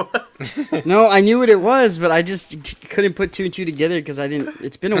Star was. No, I knew what it was, but I just couldn't put two and two together because I didn't.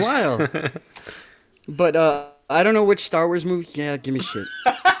 It's been a while. But I don't know which Star Wars movie. Yeah, give me shit.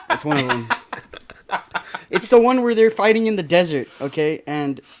 It's one of them. It's the one where they're fighting in the desert, okay?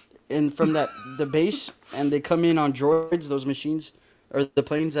 And from the base, and they come in on droids, those machines, or the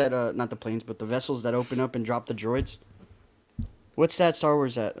planes that not the planes, but the vessels that open up and drop the droids. What's that Star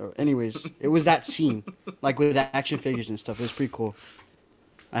Wars at? Or anyways, it was that scene, like with the action figures and stuff. It was pretty cool.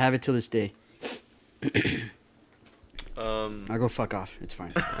 I have it till this day. I'll go fuck off. It's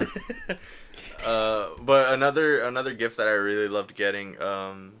fine. But another gift that I really loved getting,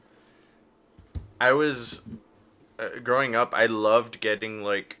 I was growing up. I loved getting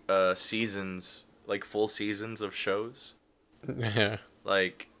like seasons, like full seasons of shows. Yeah.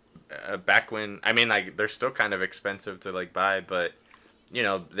 Like back when, I mean, like they're still kind of expensive to like buy, but you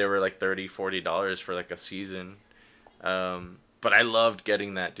know they were like $30-$40 for like a season. But I loved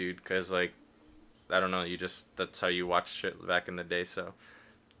getting that, dude, because like I don't know, that's how you watch shit back in the day. So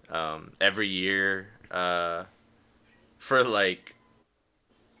every year for like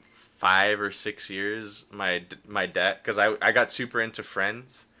 5 or 6 years, my dad, because I got super into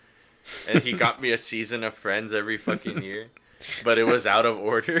Friends, and he got me a season of Friends every fucking year, but it was out of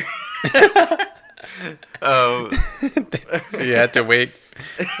order. So you had to wait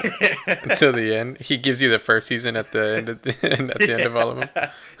until the end. He gives you the first season at the end of end of all of them.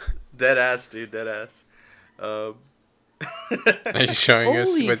 Dead ass, dude, dead ass. Are you showing us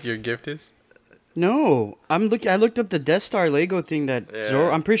Holy what your gift is? No, I looked up the Death Star Lego thing that Yeah.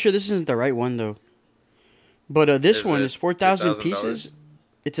 Zoro. I'm pretty sure this isn't the right one though. But this Is one it is 4,000 $2,000? pieces.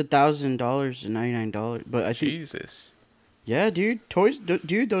 It's $1,000 and $99. But I think, Jesus. yeah, dude, toys,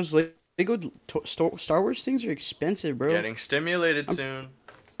 dude, those Lego Star Wars things are expensive, bro. Getting stimulated soon.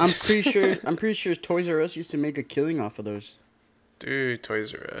 I'm pretty sure Toys R Us used to make a killing off of those. Dude,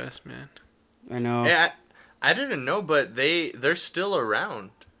 Toys R Us, man. I know. Yeah, I didn't know, but they're still around.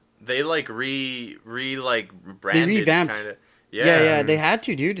 They like like branded revamped. kinda. Yeah, they had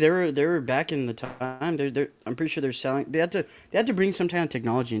to, dude. They were back in the time. I'm pretty sure they're selling. They had to bring some kind of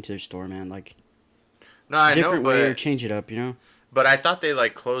technology into their store, man. Like No, I know, different way or but change it up, you know. but I thought they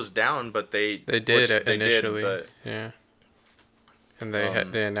like closed down, but they Did which they initially. but Yeah. And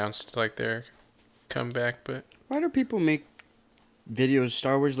they announced like their comeback, but Why do people make videos?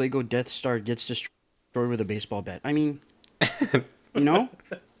 Star Wars Lego Death Star gets destroyed with a baseball bat. I mean, you know,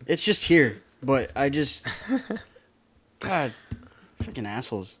 it's just here. But I just, God, freaking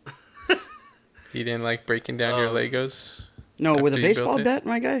assholes. you didn't like breaking down your Legos? No, with a after you built baseball it? bat,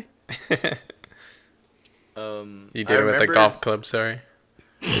 my guy. You did it with a golf club, sorry.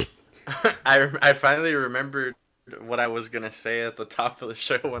 I finally remembered what I was gonna say at the top of the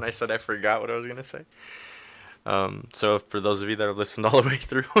show when I said I forgot what I was gonna say. So for those of you that have listened all the way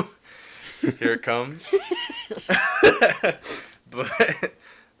through, here it comes.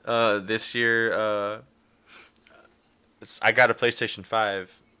 But this year, I got a PlayStation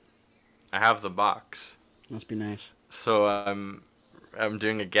 5. I have the box, Must be nice. so I'm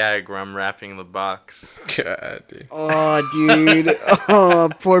doing a gag where I'm wrapping the box. God, dude. Oh, dude. Oh,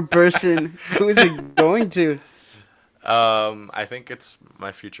 poor person. Who is it going to? I think it's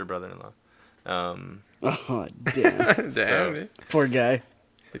my future brother-in-law. Oh, damn. Damn, So- dude. Poor guy.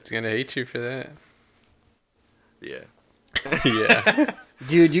 It's gonna hate you for that. Yeah. Yeah.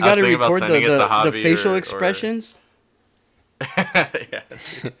 Dude, you I was gotta thinking about record sending it to the Javi facial or- expressions Yeah.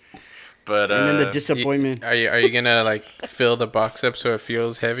 But and then the disappointment. Are you gonna like fill the box up so it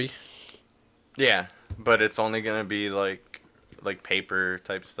feels heavy? yeah, but it's only gonna be like paper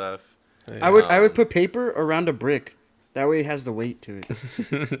type stuff. I would put paper around a brick. That way it has the weight to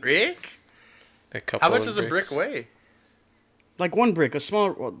it. Rick, A couple how much of does a brick bricks. weigh? Like one brick, a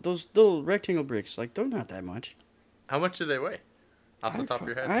small, well, those little rectangle bricks. Like they're not that much. How much do they weigh? Off the top of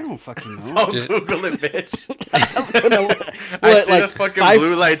your head. I don't fucking know. Don't Just- Google it, bitch. What, I see like the fucking five-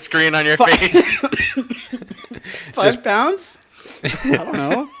 blue light screen on your face. 5 pounds? I don't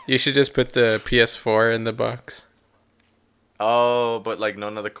know. You should just put the PS4 in the box. Oh, but like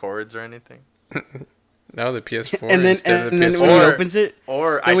none of the cords or anything. No, the PS4 And then instead of the when he PS4. Or- opens it,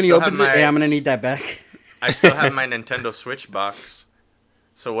 Or I then when he still have opens it, my hey, I'm gonna need that back. I still have my Nintendo Switch box.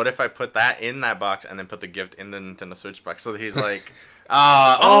 So what if I put that in that box and then put the gift in the Nintendo Switch box? So he's like,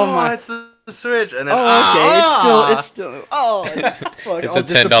 it's the Switch, and then Oh, okay. It's still. Oh, fuck. It's all a $10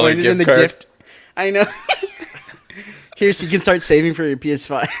 disappointed in gift the card. gift. I know. Here, so you can start saving for your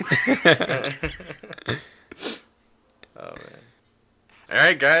PS5. Oh man. All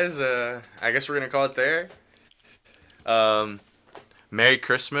right, guys. I guess we're gonna call it there. Merry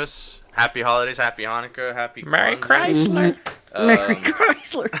Christmas, Happy Holidays, Happy Hanukkah, Happy Merry Kwanzaa.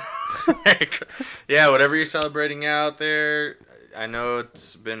 Chrysler. Merry Chrysler. Yeah, whatever you're celebrating out there. I know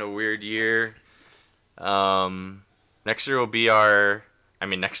it's been a weird year. Next year will be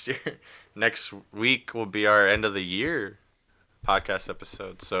next week will be our end of the year podcast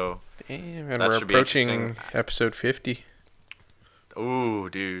episode. So, Damn, and That we're should be approaching interesting. episode 50. ooh,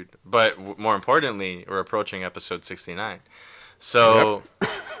 dude. But more importantly, we're approaching episode 69. So,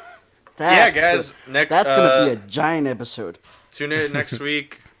 yeah, guys. Next, That's gonna be a giant episode. tune in next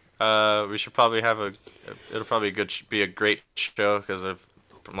week. We should probably have it'll probably be a great show because I've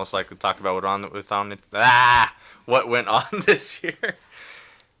most likely talk about what went on this year.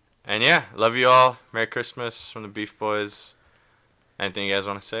 And yeah, love you all. Merry Christmas from the Beef Boys. Anything you guys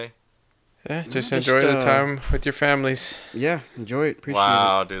want to say? Yeah, just just, enjoy the time with your families. Yeah, enjoy it. Appreciate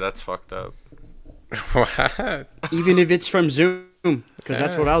Wow, dude, that's fucked up. What? it. Even if it's from Zoom, because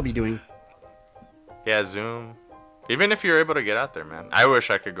that's what I'll be doing. Yeah, Zoom. Even if you're able to get out there, man. I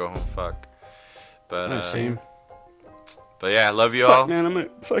wish I could go home. Fuck. But Same. But yeah, love you all, Fuck, man, I'm gonna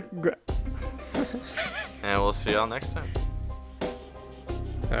fucking and we'll see y'all next time.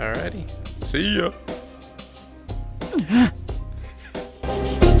 Alrighty. See ya.